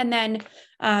 And then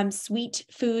sweet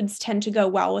foods tend to go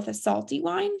well with a salty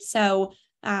wine. So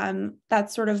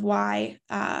that's sort of why,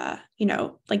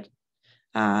 like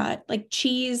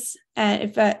cheese,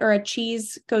 or a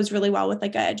cheese goes really well with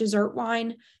like a dessert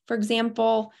wine, for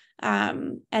example.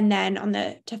 And then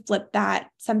to flip that,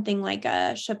 something like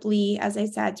a Chablis, as I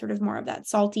said, sort of more of that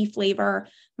salty flavor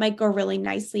might go really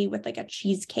nicely with like a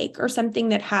cheesecake or something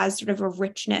that has sort of a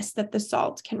richness that the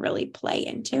salt can really play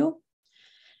into.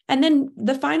 And then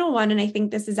the final one, and I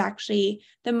think this is actually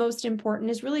the most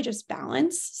important, is really just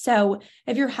balance. So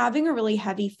if you're having a really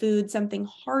heavy food, something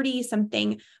hearty,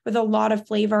 something with a lot of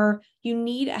flavor, you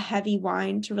need a heavy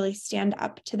wine to really stand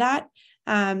up to that.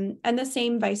 And the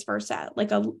same vice versa,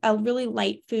 like a really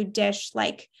light food dish,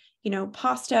 like,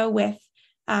 pasta with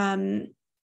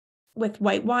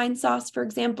white wine sauce, for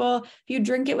example. If you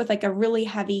drink it with like a really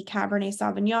heavy Cabernet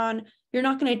Sauvignon, you're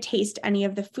not going to taste any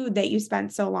of the food that you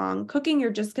spent so long cooking.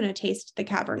 You're just going to taste the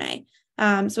Cabernet.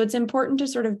 So it's important to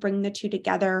sort of bring the two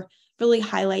together, really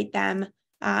highlight them,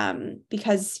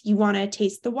 because you want to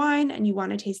taste the wine and you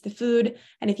want to taste the food.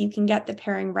 And if you can get the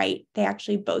pairing right, they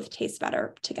actually both taste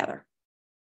better together.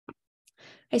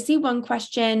 I see one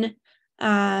question.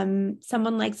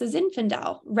 Someone likes a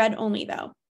Zinfandel, red only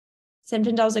though.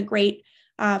 Zinfandel is a great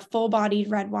full-bodied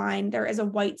red wine. There is a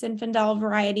white Zinfandel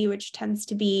variety, which tends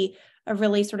to be a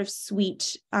really sort of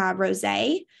sweet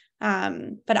rosé.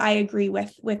 But I agree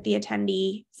with the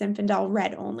attendee, Zinfandel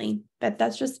red only, but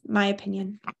that's just my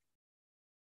opinion.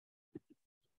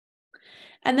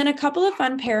 And then a couple of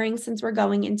fun pairings since we're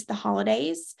going into the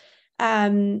holidays.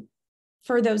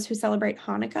 For those who celebrate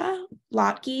Hanukkah,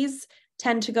 latkes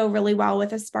tend to go really well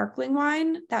with a sparkling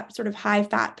wine. That sort of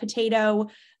high-fat potato,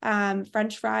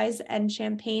 French fries and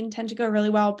champagne tend to go really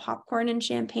well. Popcorn and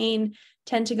champagne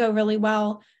tend to go really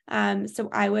well. So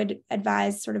I would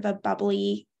advise sort of a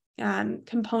bubbly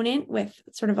component with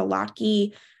sort of a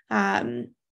latke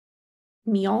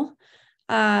meal.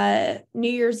 New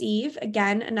Year's Eve,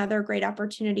 again, another great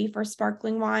opportunity for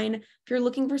sparkling wine. If you're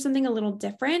looking for something a little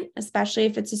different, especially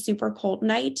if it's a super cold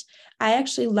night, I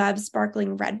actually love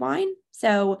sparkling red wine.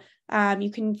 So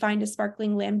you can find a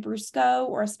sparkling Lambrusco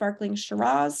or a sparkling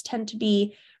Shiraz, tend to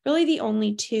be really the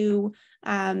only two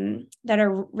that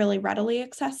are really readily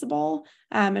accessible.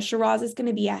 A Shiraz is going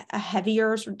to be a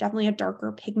heavier, sort of definitely a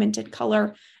darker pigmented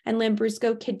color, and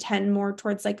Lambrusco could tend more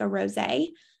towards like a rosé.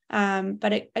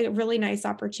 But a really nice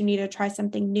opportunity to try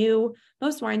something new.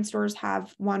 Most wine stores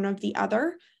have one of the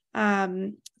other.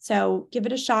 So give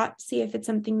it a shot, see if it's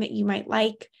something that you might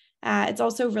like. It's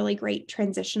also really great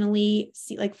transitionally,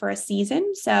 like for a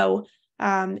season. So,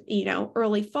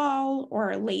 early fall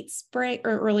or late spring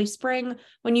or early spring,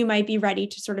 when you might be ready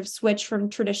to sort of switch from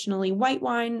traditionally white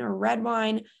wine or red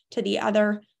wine to the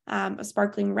other, a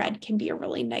sparkling red can be a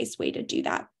really nice way to do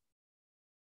that.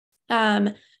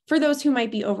 For those who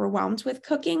might be overwhelmed with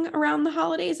cooking around the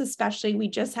holidays, especially we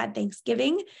just had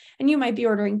Thanksgiving and you might be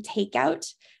ordering takeout,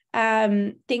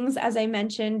 things, as I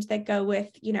mentioned, that go with,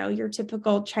 your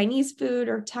typical Chinese food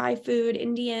or Thai food,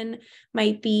 Indian,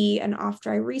 might be an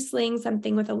off-dry Riesling,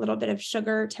 something with a little bit of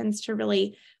sugar tends to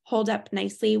really hold up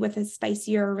nicely with a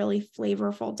spicier, really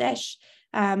flavorful dish.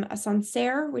 A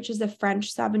Sancerre, which is a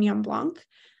French Sauvignon Blanc,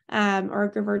 or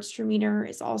a Gewürztraminer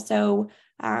is also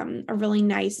a really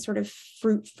nice sort of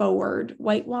fruit-forward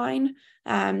white wine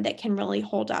that can really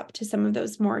hold up to some of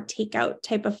those more takeout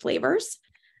type of flavors.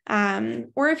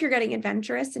 Or if you're getting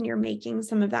adventurous and you're making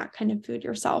some of that kind of food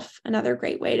yourself, another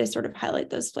great way to sort of highlight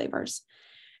those flavors.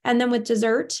 And then with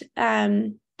dessert,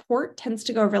 port tends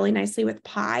to go really nicely with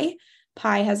pie.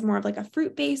 Pie has more of like a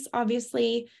fruit base,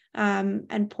 obviously,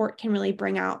 and port can really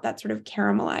bring out that sort of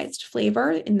caramelized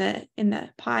flavor in the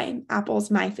pie.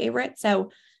 Apple's my favorite, so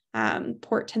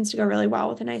port tends to go really well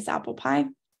with a nice apple pie.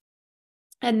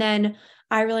 And then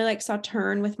I really like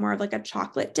Sauterne with more of like a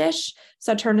chocolate dish.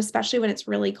 Sauterne, especially when it's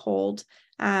really cold,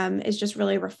 is just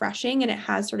really refreshing, and it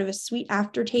has sort of a sweet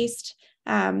aftertaste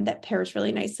that pairs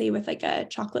really nicely with like a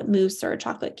chocolate mousse or a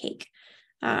chocolate cake.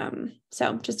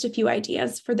 So just a few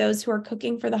ideas for those who are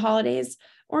cooking for the holidays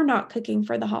or not cooking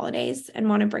for the holidays and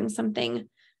want to bring something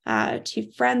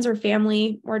to friends or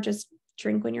family, or just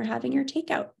drink when you're having your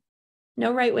takeout.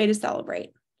 No right way to celebrate.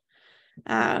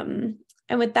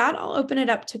 And with that, I'll open it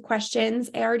up to questions.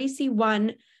 I already see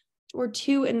one or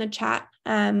two in the chat.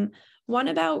 One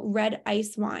about red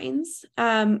ice wines.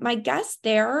 My guess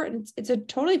there, it's a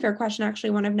totally fair question,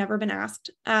 actually, one I've never been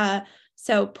asked.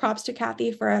 So props to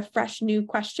Kathy for a fresh new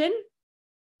question.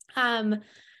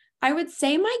 I would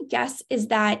say my guess is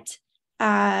that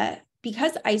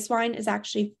because ice wine is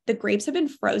actually, the grapes have been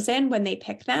frozen when they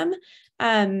pick them,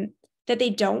 that they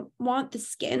don't want the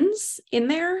skins in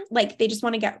there. Like they just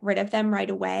want to get rid of them right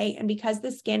away. And because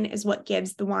the skin is what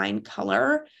gives the wine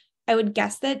color, I would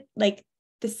guess that like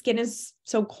the skin is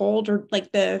so cold, or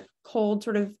like the cold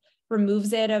sort of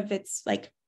removes it of its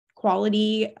like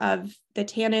quality of the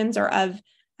tannins or of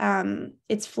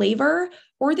its flavor,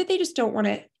 or that they just don't want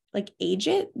to like age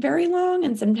it very long.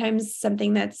 And sometimes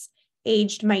something that's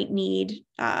aged might need,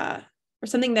 or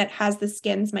something that has the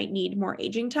skins might need more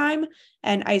aging time,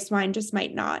 and ice wine just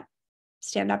might not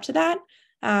stand up to that.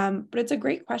 But it's a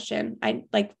great question. I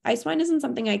like ice wine isn't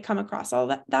something I come across all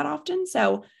that often.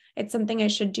 So it's something I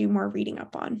should do more reading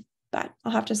up on, but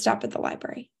I'll have to stop at the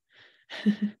library.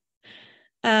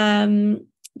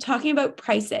 Talking about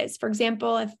prices, for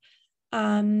example,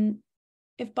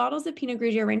 if bottles of Pinot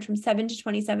Grigio range from 7 to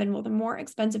 27, will the more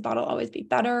expensive bottle always be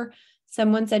better?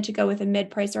 Someone said to go with a mid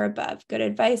price or above. Good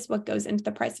advice. What goes into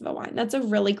the price of a wine? That's a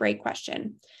really great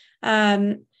question.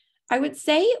 I would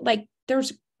say like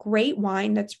there's great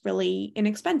wine that's really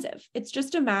inexpensive. It's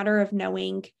just a matter of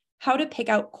knowing how to pick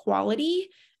out quality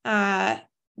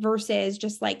versus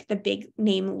just like the big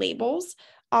name labels.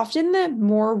 Often the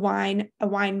more wine a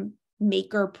wine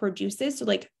maker produces, so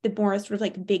like the more sort of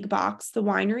like big box the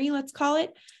winery, let's call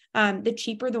it, the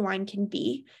cheaper the wine can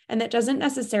be. And that doesn't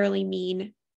necessarily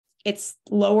mean it's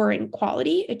lower in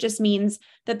quality. It just means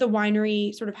that the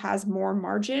winery sort of has more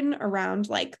margin around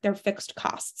like their fixed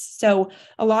costs. So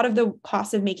a lot of the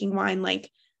costs of making wine,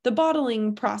 like the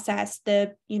bottling process,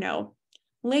 the,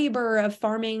 labor of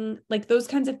farming, like those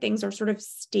kinds of things are sort of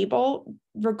stable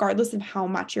regardless of how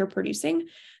much you're producing.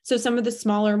 So some of the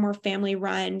smaller, more family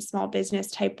run, small business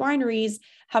type wineries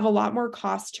have a lot more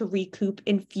cost to recoup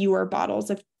in fewer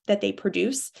bottles that they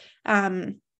produce.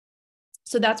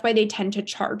 So that's why they tend to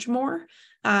charge more,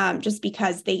 just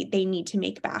because they need to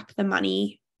make back the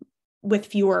money with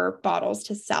fewer bottles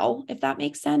to sell, if that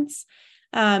makes sense.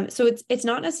 So it's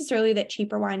not necessarily that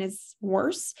cheaper wine is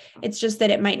worse. It's just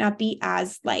that it might not be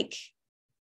as like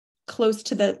close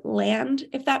to the land,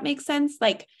 if that makes sense.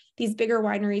 Like these bigger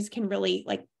wineries can really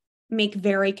like make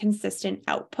very consistent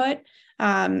output,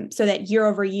 so that year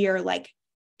over year, like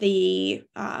the,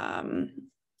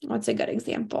 what's a good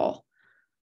example?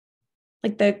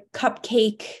 Like the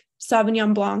cupcake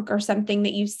Sauvignon Blanc or something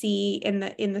that you see in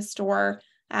the store,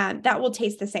 that will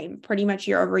taste the same pretty much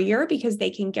year over year, because they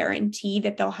can guarantee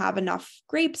that they'll have enough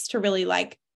grapes to really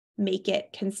like make it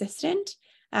consistent.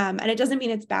 And it doesn't mean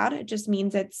it's bad. It just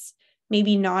means it's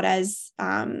maybe not as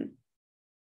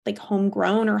like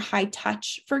homegrown or high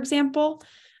touch, for example.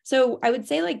 So I would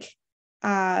say like,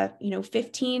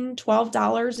 $15,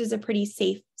 $12 is a pretty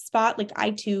safe spot. Like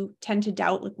I too tend to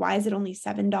doubt, like, why is it only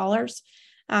 $7?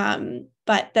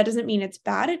 But that doesn't mean it's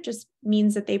bad. It just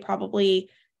means that they probably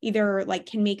either like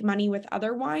can make money with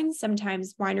other wines.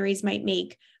 Sometimes wineries might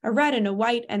make a red and a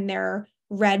white, and their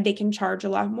red, they can charge a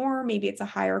lot more. Maybe it's a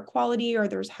higher quality or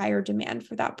there's higher demand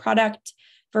for that product,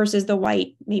 versus the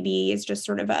white maybe is just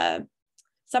sort of a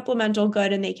supplemental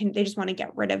good, and they just want to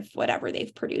get rid of whatever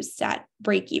they've produced at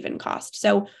break-even cost.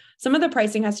 So some of the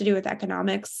pricing has to do with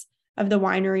economics of the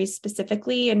wineries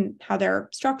specifically and how they're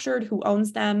structured, who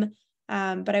owns them.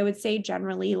 But I would say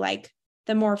generally, like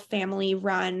the more family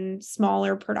run,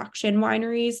 smaller production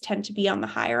wineries tend to be on the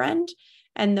higher end,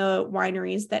 and the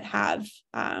wineries that have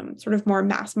sort of more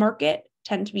mass market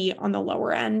tend to be on the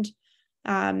lower end.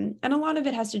 And a lot of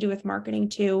it has to do with marketing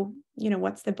too.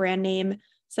 What's the brand name?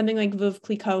 Something like Veuve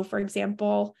Clicquot, for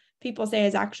example, people say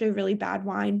is actually a really bad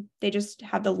wine. They just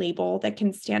have the label that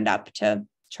can stand up to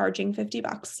charging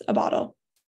 $50 a bottle.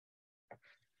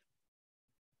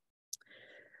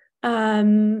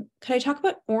 Could I talk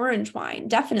about orange wine?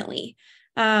 Definitely.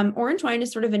 Orange wine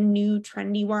is sort of a new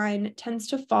trendy wine. It tends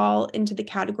to fall into the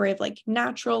category of like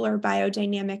natural or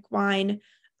biodynamic wine.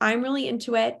 I'm really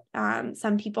into it.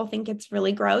 Some people think it's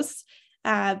really gross,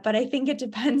 but I think it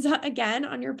depends again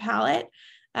on your palate.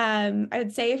 I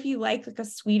would say if you like a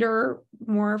sweeter,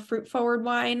 more fruit forward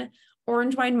wine,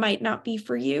 orange wine might not be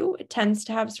for you. It tends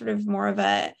to have sort of more of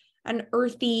an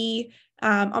earthy,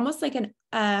 almost like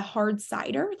a hard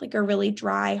cider, like a really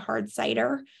dry hard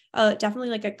cider, definitely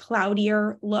like a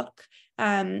cloudier look.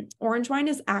 Orange wine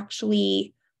is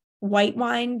actually white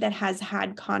wine that has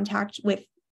had contact with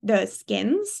the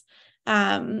skins.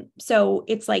 So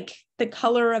it's like the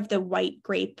color of the white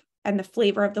grape and the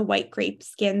flavor of the white grape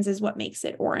skins is what makes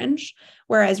it orange.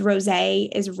 Whereas rosé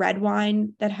is red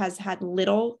wine that has had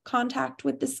little contact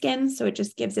with the skin. So it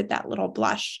just gives it that little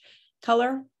blush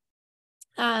color.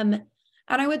 And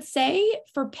I would say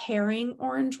for pairing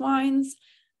orange wines,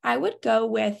 I would go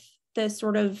with the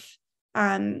sort of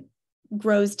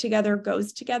grows together,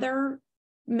 goes together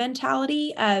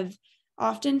mentality of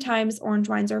oftentimes orange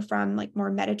wines are from like more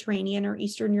Mediterranean or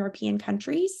Eastern European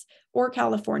countries or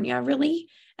California, really.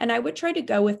 And I would try to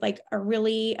go with like a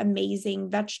really amazing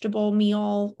vegetable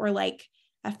meal or like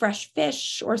a fresh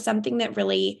fish or something that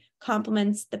really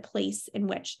complements the place in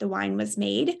which the wine was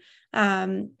made.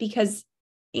 Because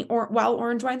while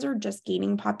orange wines are just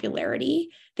gaining popularity,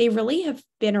 they really have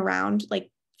been around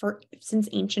like since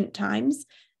ancient times.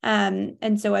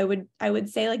 And so I would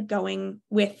say like going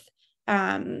with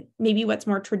maybe what's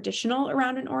more traditional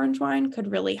around an orange wine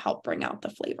could really help bring out the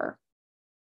flavor.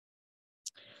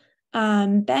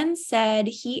 Ben said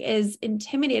he is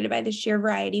intimidated by the sheer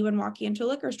variety when walking into a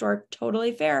liquor store.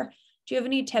 Totally fair. Do you have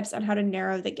any tips on how to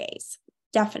narrow the gaze?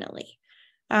 Definitely.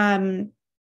 First,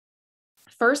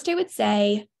 I would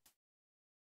say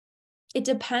it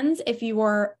depends if you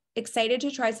are excited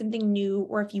to try something new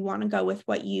or if you want to go with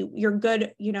what your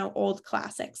good, old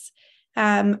classics.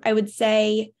 I would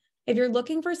say if you're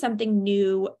looking for something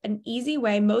new, an easy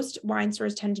way, most wine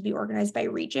stores tend to be organized by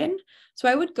region. So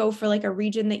I would go for like a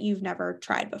region that you've never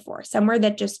tried before, somewhere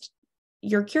that just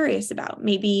you're curious about,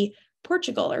 maybe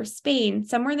Portugal or Spain,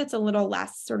 somewhere that's a little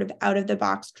less sort of out of the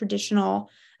box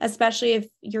traditional, especially if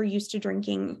you're used to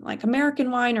drinking like American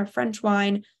wine or French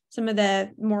wine, some of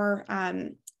the more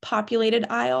populated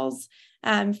aisles.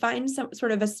 Find some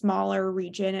sort of a smaller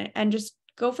region and just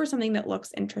go for something that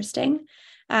looks interesting.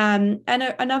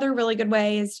 Another really good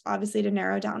way is obviously to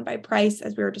narrow down by price,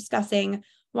 as we were discussing.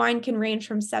 Wine can range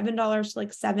from $7 to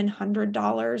like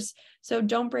 $700. So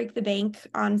don't break the bank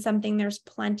on something. There's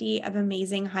plenty of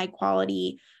amazing high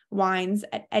quality wines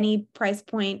at any price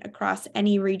point across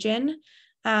any region.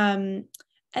 And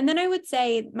then I would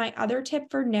say my other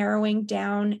tip for narrowing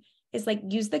down is like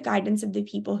use the guidance of the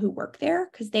people who work there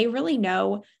because they really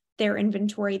know their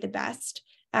inventory the best.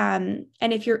 And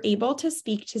if you're able to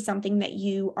speak to something that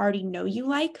you already know you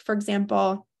like, for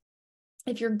example,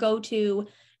 if your go-to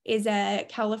is a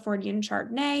Californian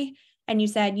Chardonnay and you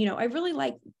said, I really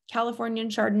like Californian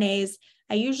Chardonnays.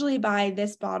 I usually buy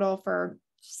this bottle for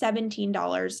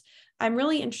 $17. I'm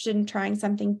really interested in trying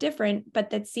something different, but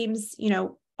that seems,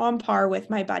 on par with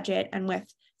my budget and with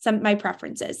my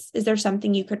preferences. Is there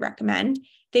something you could recommend?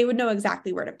 They would know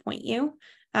exactly where to point you.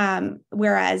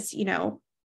 Whereas,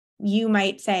 you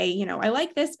might say, I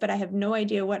like this, but I have no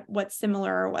idea what's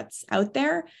similar or what's out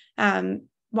there.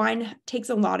 Wine takes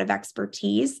a lot of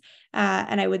expertise.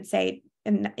 And I would say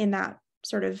in that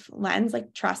sort of lens,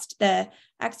 like trust the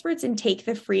experts and take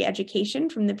the free education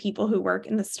from the people who work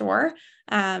in the store,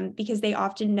 because they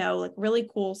often know like really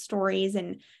cool stories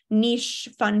and niche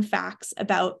fun facts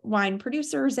about wine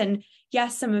producers. And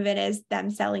yes, some of it is them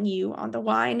selling you on the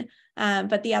wine,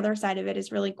 but the other side of it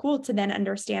is really cool to then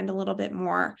understand a little bit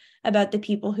more about the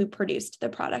people who produced the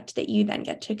product that you then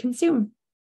get to consume.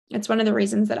 It's one of the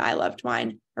reasons that I loved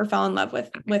wine or fell in love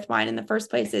with wine in the first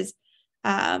place is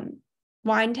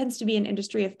wine tends to be an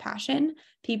industry of passion.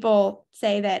 People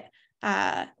say that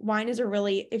wine is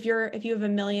if you have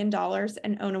 $1 million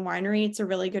and own a winery, it's a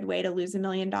really good way to lose $1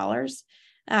 million.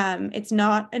 It's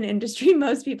not an industry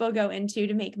most people go into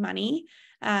to make money,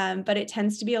 but it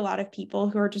tends to be a lot of people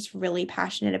who are just really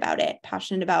passionate about it,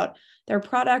 passionate about their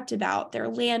product, about their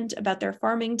land, about their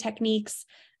farming techniques,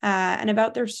 and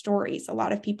about their stories. A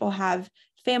lot of people have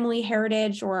family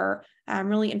heritage or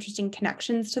really interesting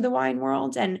connections to the wine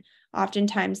world. And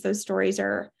oftentimes those stories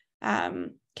are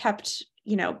kept,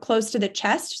 close to the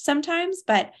chest sometimes,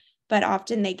 but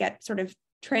often they get sort of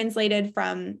translated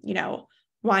from,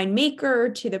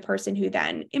 winemaker to the person who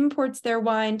then imports their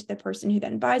wine, to the person who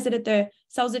then buys it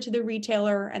sells it to the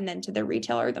retailer, and then to the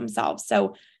retailer themselves.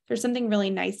 So there's something really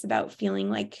nice about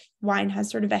feeling like wine has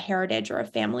sort of a heritage or a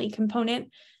family component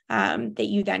that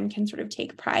you then can sort of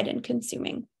take pride in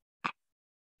consuming.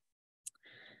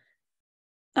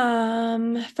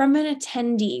 From an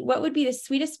attendee, what would be the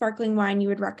sweetest sparkling wine you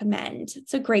would recommend?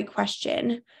 It's a great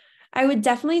question. I would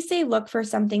definitely say look for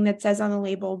something that says on the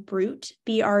label Brut,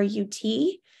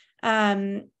 B-R-U-T.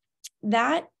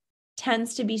 That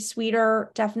tends to be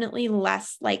sweeter, definitely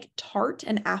less like tart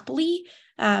and appley,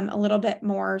 a little bit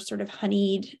more sort of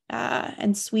honeyed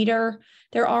and sweeter.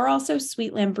 There are also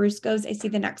sweet Lambruscos. I see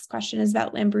the next question is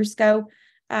about Lambrusco.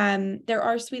 There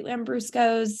are sweet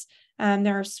Lambruscos.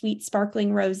 There are sweet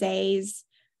sparkling rosés.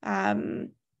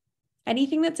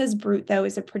 Anything that says Brut, though,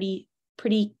 is a pretty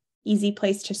easy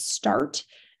place to start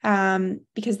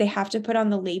because they have to put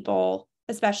on the label,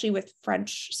 especially with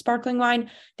French sparkling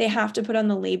wine, they have to put on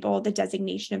the label the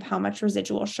designation of how much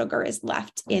residual sugar is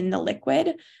left in the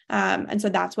liquid. And so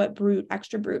that's what brut,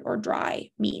 extra brut, or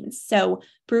dry means. So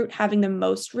brut, having the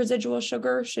most residual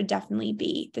sugar, should definitely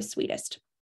be the sweetest.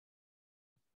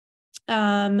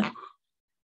 Someone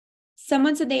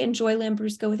said they enjoy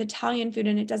Lambrusco with Italian food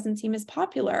and it doesn't seem as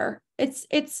popular. It's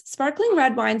sparkling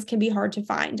red wines can be hard to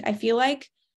find. I feel like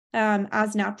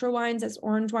as natural wines, as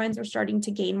orange wines are starting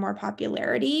to gain more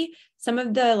popularity, some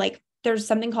of the, there's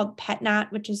something called pet nat,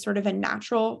 which is sort of a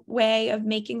natural way of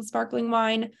making sparkling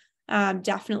wine,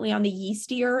 definitely on the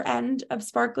yeastier end of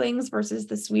sparklings versus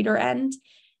the sweeter end.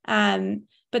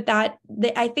 But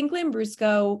I think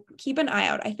Lambrusco, keep an eye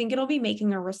out. I think it'll be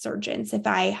making a resurgence if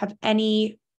I have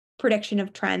any prediction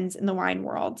of trends in the wine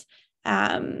world,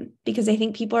 because I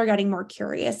think people are getting more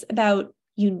curious about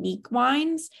unique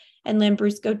wines, and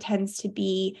Lambrusco tends to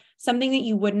be something that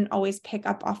you wouldn't always pick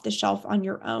up off the shelf on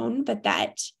your own, but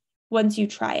that once you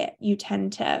try it, you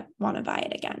tend to want to buy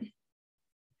it again.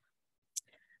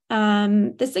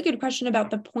 This is a good question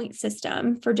about the point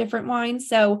system for different wines.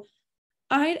 So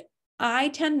I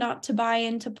tend not to buy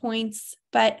into points,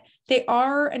 but they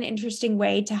are an interesting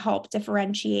way to help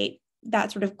differentiate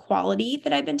that sort of quality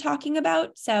that I've been talking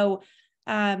about. So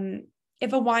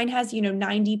if a wine has,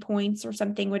 90 points or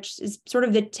something, which is sort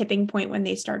of the tipping point when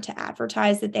they start to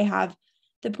advertise that they have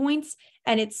the points,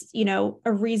 and it's, a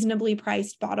reasonably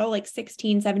priced bottle, like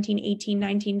 $16, $17, $18,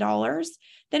 $19,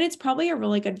 then it's probably a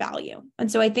really good value.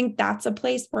 And so I think that's a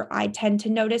place where I tend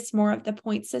to notice more of the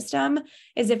point system,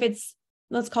 is if it's,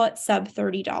 let's call it sub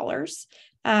 $30.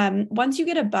 Once you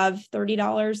get above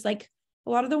 $30, like a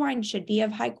lot of the wine should be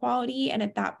of high quality. And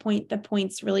at that point, the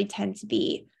points really tend to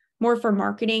be more for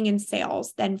marketing and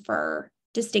sales than for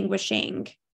distinguishing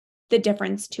the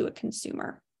difference to a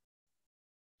consumer.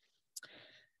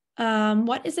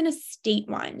 What is an estate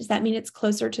wine? Does that mean it's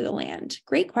closer to the land?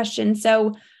 Great question.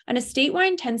 So an estate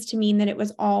wine tends to mean that it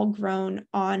was all grown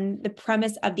on the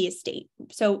premise of the estate.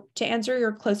 So to answer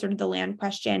your closer to the land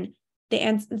question, the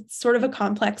answer, it's sort of a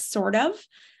complex sort of.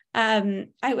 I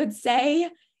would say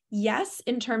yes,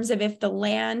 in terms of if the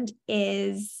land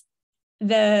is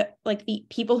the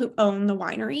people who own the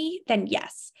winery, then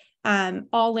yes.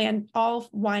 All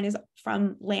wine is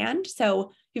from land.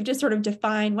 So you've just sort of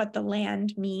defined what the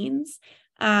land means.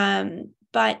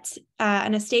 But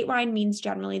an estate wine means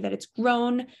generally that it's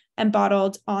grown and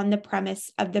bottled on the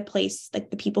premise of the place,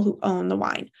 like the people who own the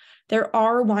wine. There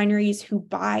are wineries who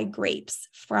buy grapes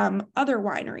from other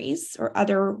wineries or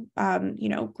other,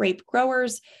 grape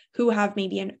growers who have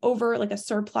maybe a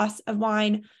surplus of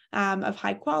wine of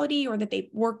high quality, or that they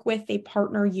work with, they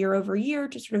partner year over year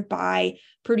to sort of buy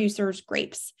producers'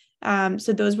 grapes.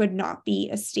 So those would not be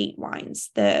estate wines.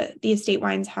 The estate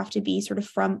wines have to be sort of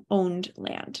from owned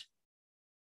land.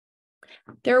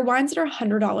 There are wines that are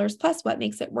 $100 plus. What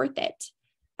makes it worth it?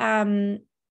 It's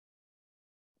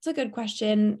a good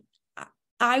question.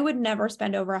 I would never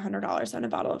spend over $100 on a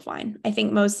bottle of wine. I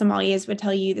think most sommeliers would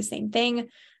tell you the same thing.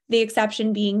 The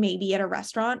exception being maybe at a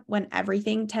restaurant when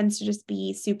everything tends to just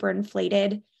be super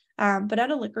inflated. But at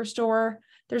a liquor store,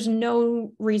 there's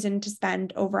no reason to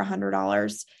spend over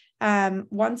 $100.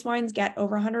 Once wines get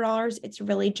over $100, it's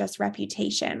really just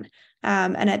reputation.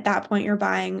 And at that point, you're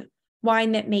buying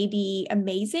wine that may be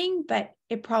amazing, but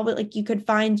it probably, you could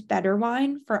find better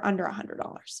wine for under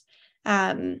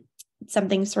 $100.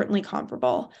 Something certainly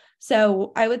comparable.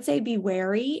 So I would say be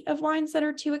wary of wines that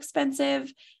are too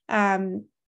expensive.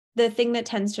 The thing that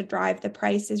tends to drive the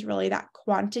price is really that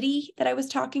quantity that I was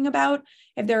talking about.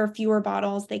 If there are fewer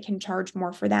bottles, they can charge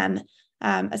more for them,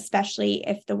 especially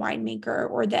if the winemaker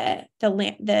or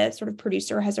the sort of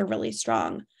producer has a really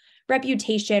strong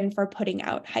reputation for putting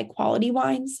out high quality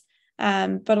wines.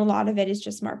 But a lot of it is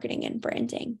just marketing and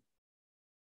branding.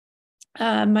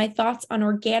 My thoughts on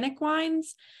organic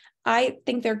wines. I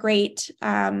think they're great.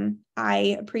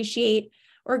 I appreciate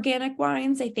organic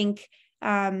wines. I think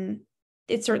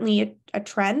it's certainly a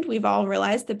trend. We've all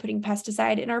realized that putting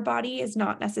pesticide in our body is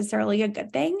not necessarily a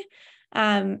good thing.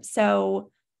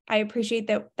 So I appreciate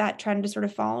that trend is sort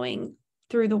of following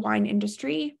through the wine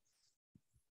industry.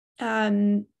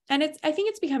 And I think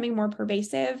it's becoming more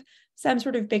pervasive. Some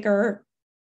sort of bigger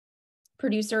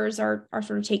producers are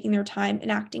sort of taking their time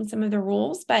enacting some of the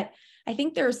rules, but I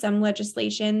think there is some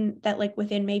legislation that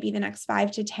within maybe the next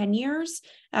 5 to 10 years,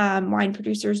 wine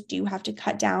producers do have to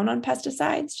cut down on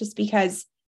pesticides just because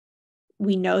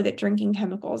we know that drinking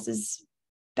chemicals is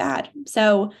bad.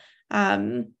 So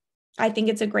I think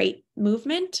it's a great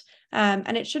movement,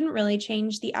 and it shouldn't really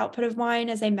change the output of wine.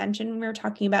 As I mentioned, when we were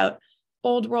talking about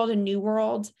old world and new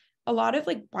world, a lot of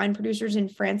like wine producers in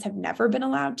France have never been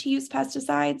allowed to use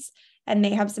pesticides, and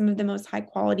they have some of the most high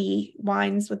quality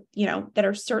wines with, that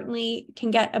are certainly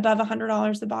can get above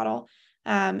 $100 a bottle.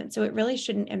 And so it really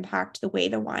shouldn't impact the way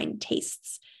the wine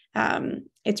tastes.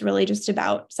 It's really just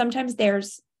about, sometimes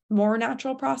there's more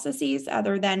natural processes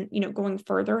other than, going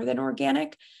further than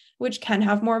organic, which can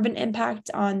have more of an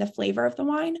impact on the flavor of the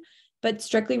wine, but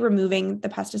strictly removing the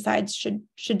pesticides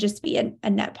should just be a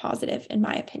net positive, in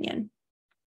my opinion.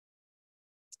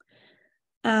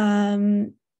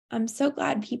 I'm so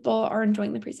glad people are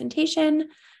enjoying the presentation.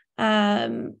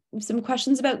 Some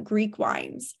questions about Greek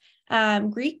wines.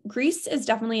 Greece is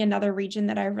definitely another region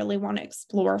that I really want to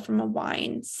explore from a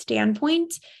wine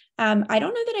standpoint. I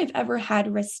don't know that I've ever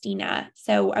had Restina,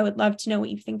 so I would love to know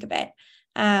what you think of it.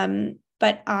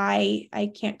 But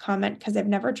I can't comment because I've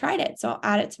never tried it, so I'll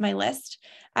add it to my list.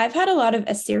 I've had a lot of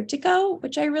Assyrtiko,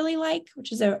 which I really like,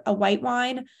 which is a white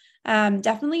wine.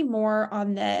 Definitely more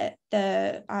on the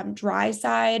dry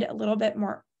side, a little bit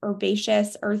more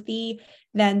herbaceous, earthy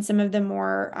than some of the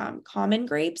more common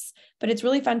grapes, but it's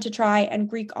really fun to try. And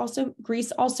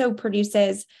Greece also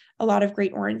produces a lot of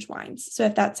great orange wines. So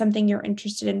if that's something you're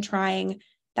interested in trying,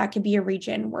 that could be a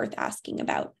region worth asking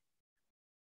about.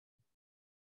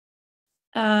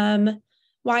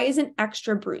 Why isn't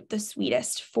extra brut the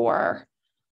sweetest for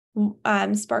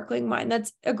sparkling wine?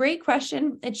 That's a great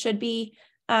question. It should be,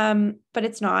 but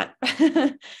it's not.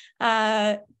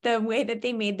 The way that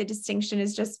they made the distinction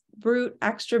is just brut,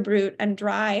 extra brut, and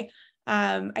dry.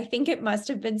 I think it must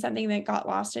have been something that got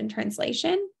lost in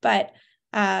translation, but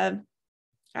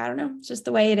I don't know. It's just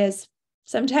the way it is.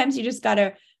 Sometimes you just got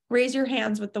to raise your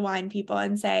hands with the wine people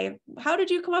and say, how did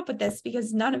you come up with this?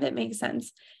 Because none of it makes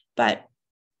sense. But,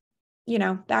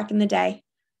 back in the day.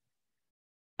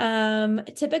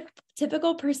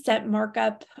 Typical percent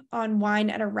markup on wine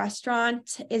at a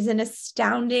restaurant is an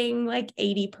astounding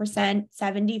 80%,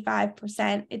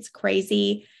 75%. It's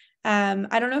crazy.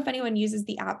 I don't know if anyone uses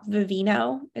the app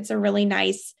Vivino. It's a really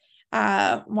nice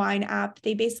wine app.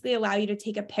 They basically allow you to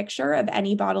take a picture of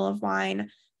any bottle of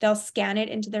wine. They'll scan it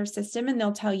into their system and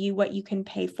they'll tell you what you can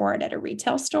pay for it at a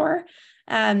retail store.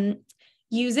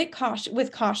 Use it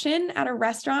with caution at a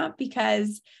restaurant,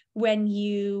 because when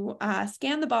you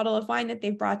scan the bottle of wine that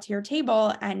they've brought to your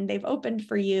table and they've opened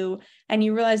for you, and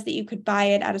you realize that you could buy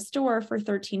it at a store for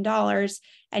 $13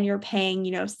 and you're paying,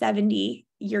 $70,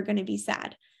 you're going to be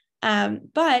sad.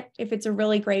 But if it's a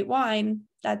really great wine,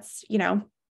 that's,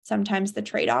 sometimes the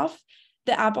trade-off.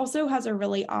 The app also has a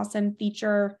really awesome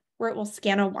feature where it will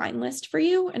scan a wine list for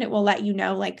you, and it will let you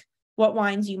know what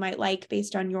wines you might like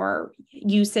based on your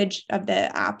usage of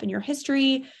the app and your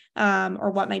history, or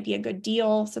what might be a good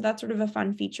deal. So that's sort of a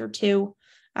fun feature too.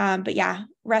 But yeah,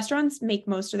 restaurants make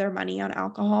most of their money on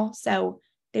alcohol, so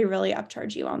they really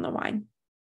upcharge you on the wine.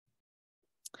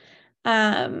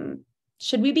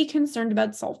 Should we be concerned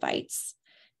about sulfites?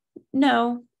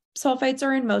 No, sulfites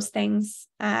are in most things.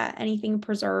 Anything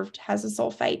preserved has a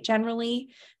sulfite generally.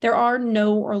 There are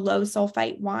no or low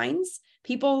sulfite wines.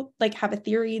 People have a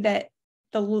theory that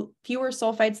the fewer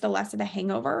sulfites, the less of a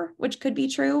hangover, which could be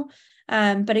true.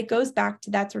 But it goes back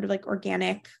to that sort of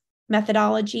organic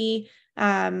methodology.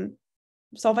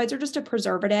 Sulfites are just a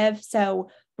preservative. So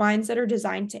wines that are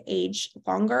designed to age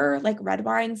longer, like red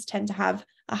wines, tend to have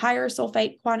a higher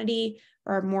sulfite quantity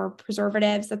or more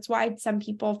preservatives. That's why some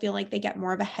people feel like they get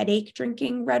more of a headache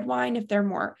drinking red wine if they're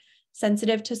more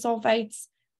sensitive to sulfites.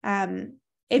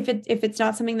 If it's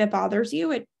not something that bothers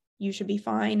you, you should be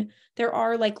fine. There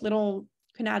are you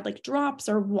can add drops,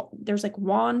 or there's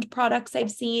wand products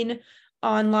I've seen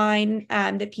online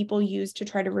that people use to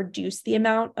try to reduce the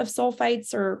amount of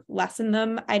sulfites or lessen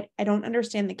them. I don't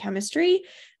understand the chemistry,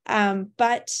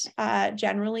 but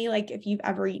generally, if you've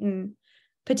ever eaten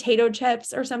potato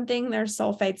chips or something, there's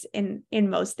sulfites in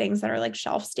most things that are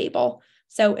shelf stable.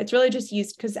 So it's really just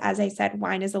used because, as I said,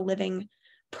 wine is a living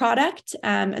product.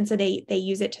 And so they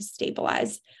use it to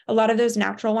stabilize. A lot of those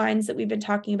natural wines that we've been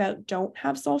talking about don't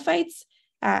have sulfites,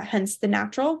 hence the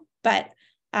natural, but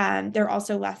they're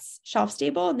also less shelf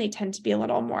stable and they tend to be a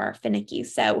little more finicky.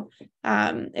 So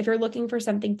if you're looking for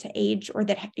something to age, or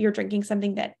that you're drinking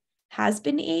something that has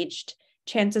been aged,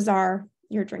 chances are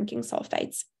you're drinking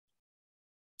sulfites.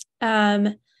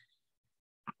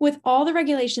 With all the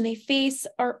regulation they face,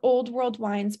 are old world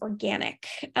wines organic?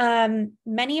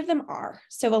 Many of them are.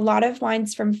 So a lot of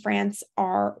wines from France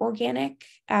are organic.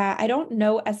 I don't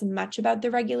know as much about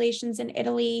the regulations in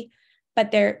Italy,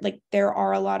 but there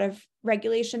are a lot of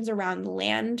regulations around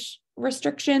land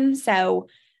restrictions. So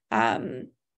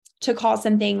to call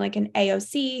something like an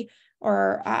AOC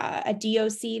or a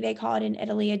DOC, they call it in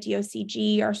Italy, a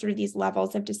DOCG, are sort of these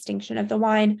levels of distinction of the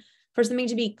wine. For something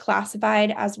to be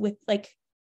classified as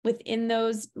within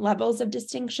those levels of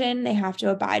distinction, they have to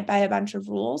abide by a bunch of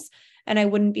rules. And I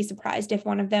wouldn't be surprised if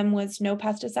one of them was no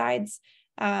pesticides.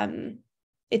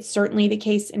 It's certainly the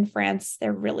case in France.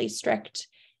 They're really strict,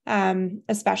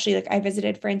 especially like I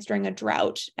visited France during a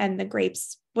drought and the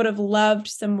grapes would have loved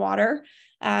some water,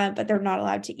 but they're not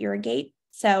allowed to irrigate.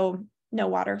 So no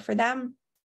water for them.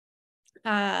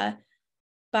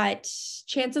 But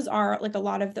chances are like a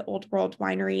lot of the old world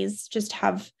wineries just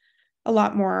have a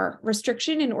lot more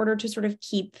restriction in order to sort of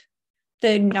keep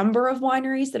the number of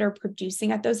wineries that are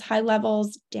producing at those high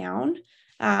levels down.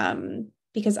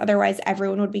 Because otherwise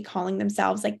everyone would be calling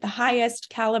themselves like the highest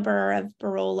caliber of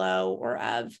Barolo or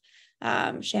of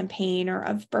Champagne or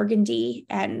of Burgundy.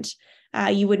 And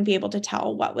you wouldn't be able to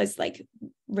tell what was like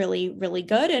really, really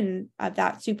good and of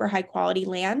that super high quality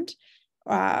land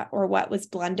or what was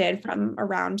blended from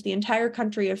around the entire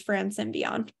country of France and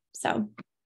beyond. So,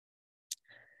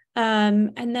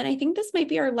 and then I think this might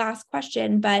be our last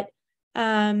question, but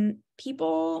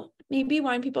maybe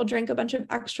wine people drink a bunch of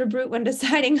extra brut when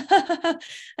deciding.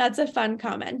 That's a fun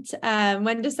comment.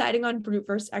 When deciding on brut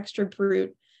versus extra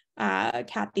brut,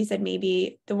 Kathy said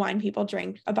maybe the wine people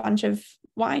drink a bunch of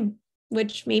wine,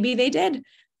 which maybe they did.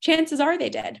 Chances are they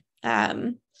did.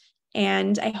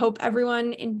 And I hope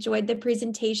everyone enjoyed the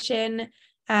presentation.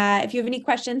 If you have any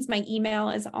questions, my email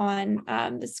is on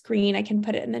the screen. I can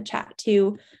put it in the chat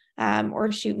too,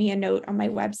 or shoot me a note on my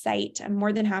website. I'm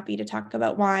more than happy to talk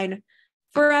about wine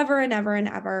forever and ever and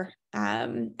ever.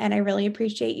 And I really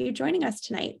appreciate you joining us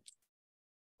tonight.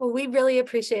 Well, we really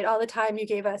appreciate all the time you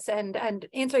gave us and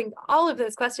answering all of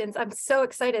those questions. I'm so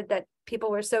excited that people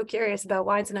were so curious about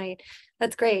wine tonight.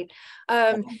 That's great.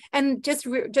 And just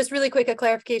really quick, a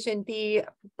clarification, the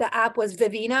app was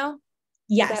Vivino?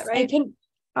 Yes, is that right?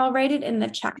 I'll write it in the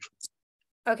chat.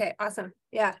 Okay, awesome.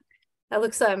 Yeah, that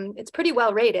looks, it's pretty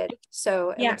well rated.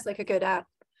 So it looks like a good app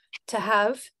to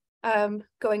have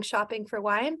going shopping for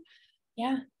wine.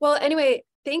 Yeah. Well, anyway,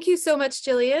 thank you so much,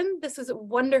 Gillian. This was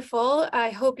wonderful. I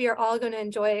hope you're all going to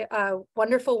enjoy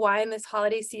wonderful wine this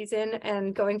holiday season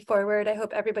and going forward. I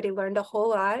hope everybody learned a whole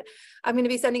lot. I'm going to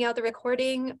be sending out the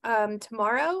recording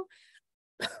tomorrow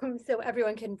so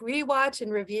everyone can rewatch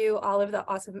and review all of the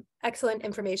awesome, excellent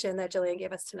information that Gillian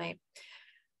gave us tonight.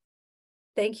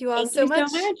 Thank you all so much.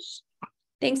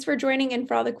 Thanks for joining and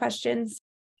for all the questions.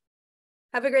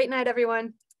 Have a great night,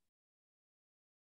 everyone.